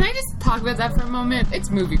like, can I just talk about that for a moment? It's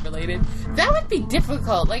movie related. That would be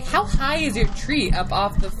difficult. Like, how high is your tree up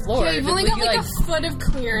off the floor? Yeah, you've only got like a foot of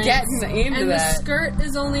clearance. Getting into and that. the skirt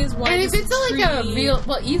is only as wide and as if it's like a real,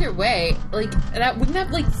 well, either way, like, that wouldn't that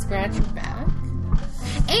like scratch your back?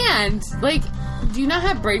 And, like, do you not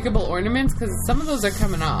have breakable ornaments? Because some of those are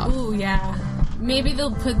coming off. Ooh, yeah. Maybe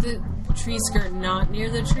they'll put the tree skirt not near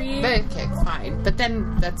the tree. But, okay, fine. But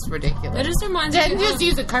then that's ridiculous. It just reminds me Then just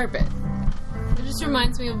use a carpet. It just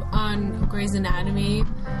reminds me of on Grey's Anatomy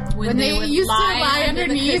when they would used to lie under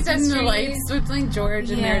underneath the and the tree. lights with like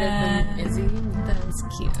George and Meredith and Izzy. That was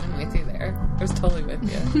cute. I'm with you there. I was totally with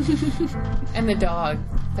you. And the dog.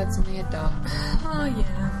 That's when they had dogs. Oh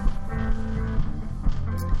yeah.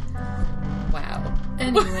 Wow.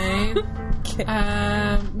 Anyway,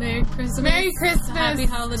 Merry Christmas. Merry Christmas. Happy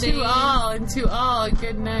holidays. To all and to all.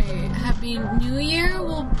 Good night. Happy New Year.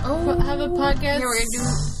 We'll have a podcast. Yeah, we're gonna do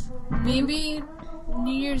maybe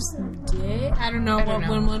New Year's Day. I don't know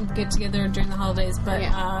when we'll get together during the holidays, but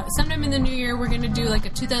sometime in the new year we're going to do like a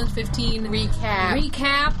 2015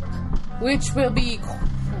 recap, which will be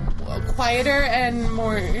quieter and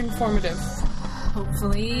more informative.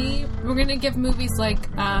 Hopefully, we're going to give movies like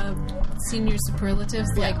senior superlatives,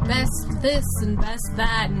 like best this and best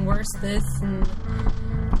that and worst this and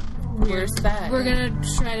worst that. We're going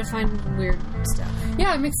to try to find weird stuff.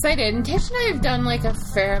 Yeah, I'm excited. And Tish and I have done like a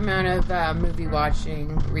fair amount of movie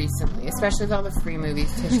watching recently, especially with all the free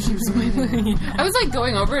movies Tish keeps winning. I was like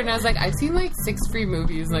going over it and I was like, I've seen like 6 free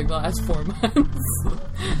movies in like the last 4 months.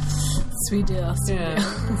 Sweet deal.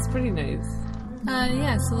 Yeah, it's pretty nice.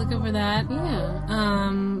 Yeah, so look over that.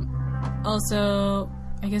 Yeah. Also,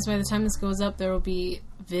 I guess by the time this goes up, there will be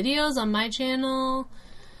videos on my channel.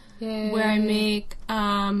 Yay. Where I make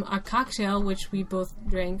a cocktail, which we both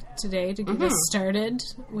drank today to get us started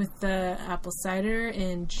with the apple cider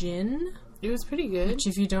and gin. It was pretty good. Which,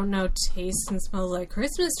 if you don't know, tastes and smells like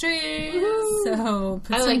Christmas trees. Woo. So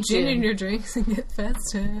put some like gin in your drinks and get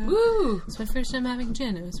festive. Woo! It's my first time having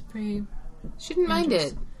gin. It was pretty. She didn't mind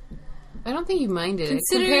it. I don't think you minded it.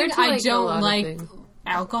 Considering Compared to, I don't like things.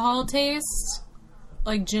 alcohol taste,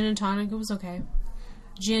 like gin and tonic, it was okay.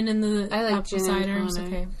 Gin and the apple cider was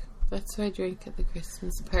okay. That's what I drank at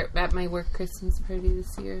the at my work Christmas party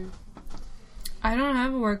this year. I don't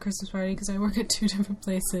have a work Christmas party because I work at 2 different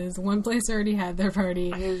places. One place already had their party.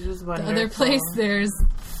 It was wonderful. The other place, there's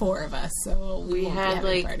 4 of us, so we had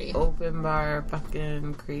like party. Open bar,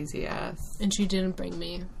 fucking crazy ass. And she didn't bring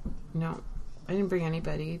me. No, I didn't bring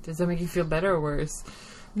anybody. Does that make you feel better or worse?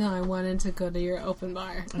 No, I wanted to go to your open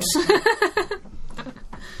bar.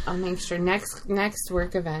 I'll make sure next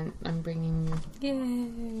work event I'm bringing you.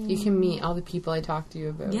 Yay! You can meet all the people I talked to you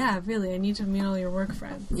about. Yeah, really. I need to meet all your work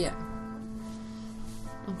friends. Yeah.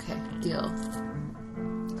 Okay, deal.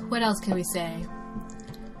 What else can we say?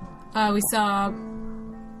 We saw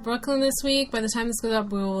Brooklyn this week. By the time this goes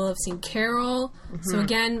up, we will have seen Carol. So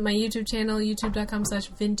again, my YouTube channel,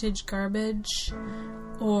 youtube.com/vintagegarbage.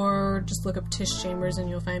 Or just look up Tish Chambers and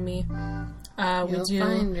you'll find me. We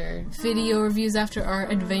do video reviews after our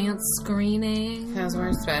advanced screening. Because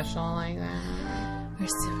we're special like that.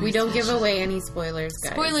 We don't special. give away any spoilers,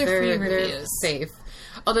 guys. Spoiler-free They're reviews. safe.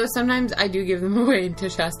 Although sometimes I do give them away and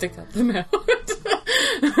Tish has to cut them out.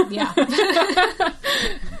 Yeah.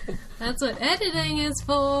 That's what editing is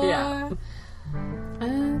for. Yeah.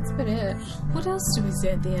 That's about it. What else do we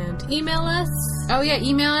say at the end? Email us. Oh, yeah,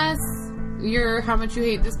 email us your how much you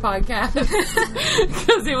hate this podcast.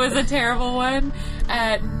 Because it was a terrible one.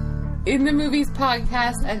 At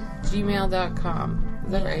inthemoviespodcast@gmail.com.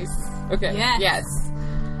 Is that right? Okay. Yes.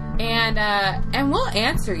 And we'll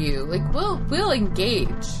answer you. Like, we'll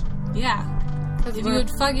engage. Yeah. If you would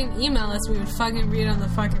fucking email us, we would fucking read on the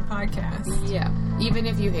fucking podcast. Yeah. Even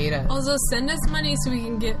if you hate us. Also, send us money so we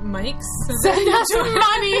can get mics. So Send us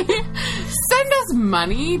money. Send us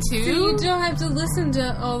money, too. So you don't have to listen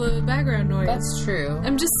to all the background noise. That's true.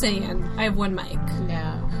 I'm just saying. I have one mic.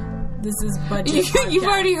 Yeah. This is budget. You've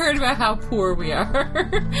already heard about how poor we are.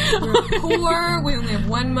 We're poor. We only have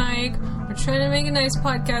one mic. We're trying to make a nice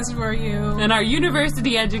podcast for you. And our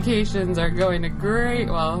university educations are going to great.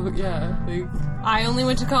 Well, yeah. I only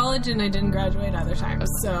went to college and I didn't graduate other times,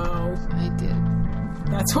 so I did.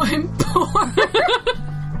 that's why I'm poor.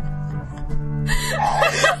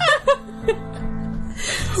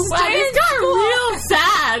 Wow, this got real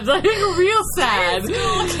sad. Like, real sad. Stay in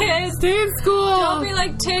school, kids. Stay in school. Don't be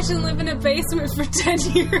like Tish and live in a basement for 10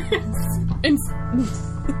 years.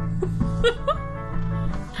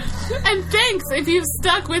 And thanks if you've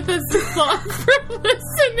stuck with us this long for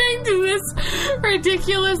listening to this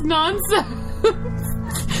ridiculous nonsense.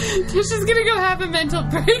 Tish is gonna go have a mental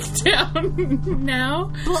breakdown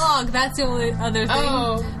now. Blog, that's the only other thing.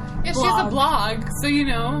 Oh. Yeah, she has a blog, so you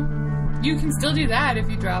know. You can still do that if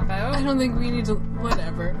you drop out. I don't think we need to.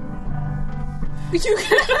 Whatever. You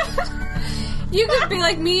could be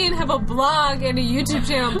like me and have a blog and a YouTube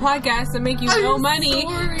channel and podcast that make you no money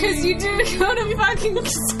because you didn't go to fucking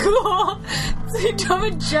school, so you don't have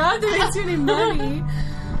a job that makes you any money.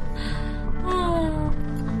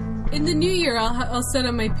 In the new year, I'll set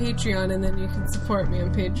up my Patreon and then you can support me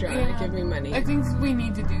on Patreon and give me money. I think we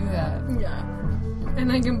need to do that. Yeah. And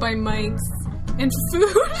I can buy mics and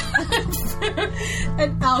food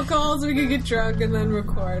and alcohol so we can get drunk and then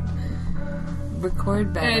record.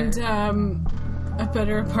 Record better. And a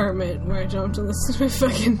better apartment where I don't have to listen to my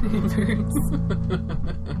fucking neighbors.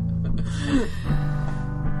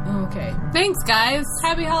 Okay. Thanks, guys.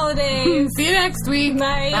 Happy holidays. See you next week.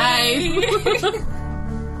 Bye. Bye.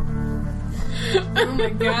 Oh my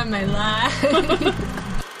god, my life.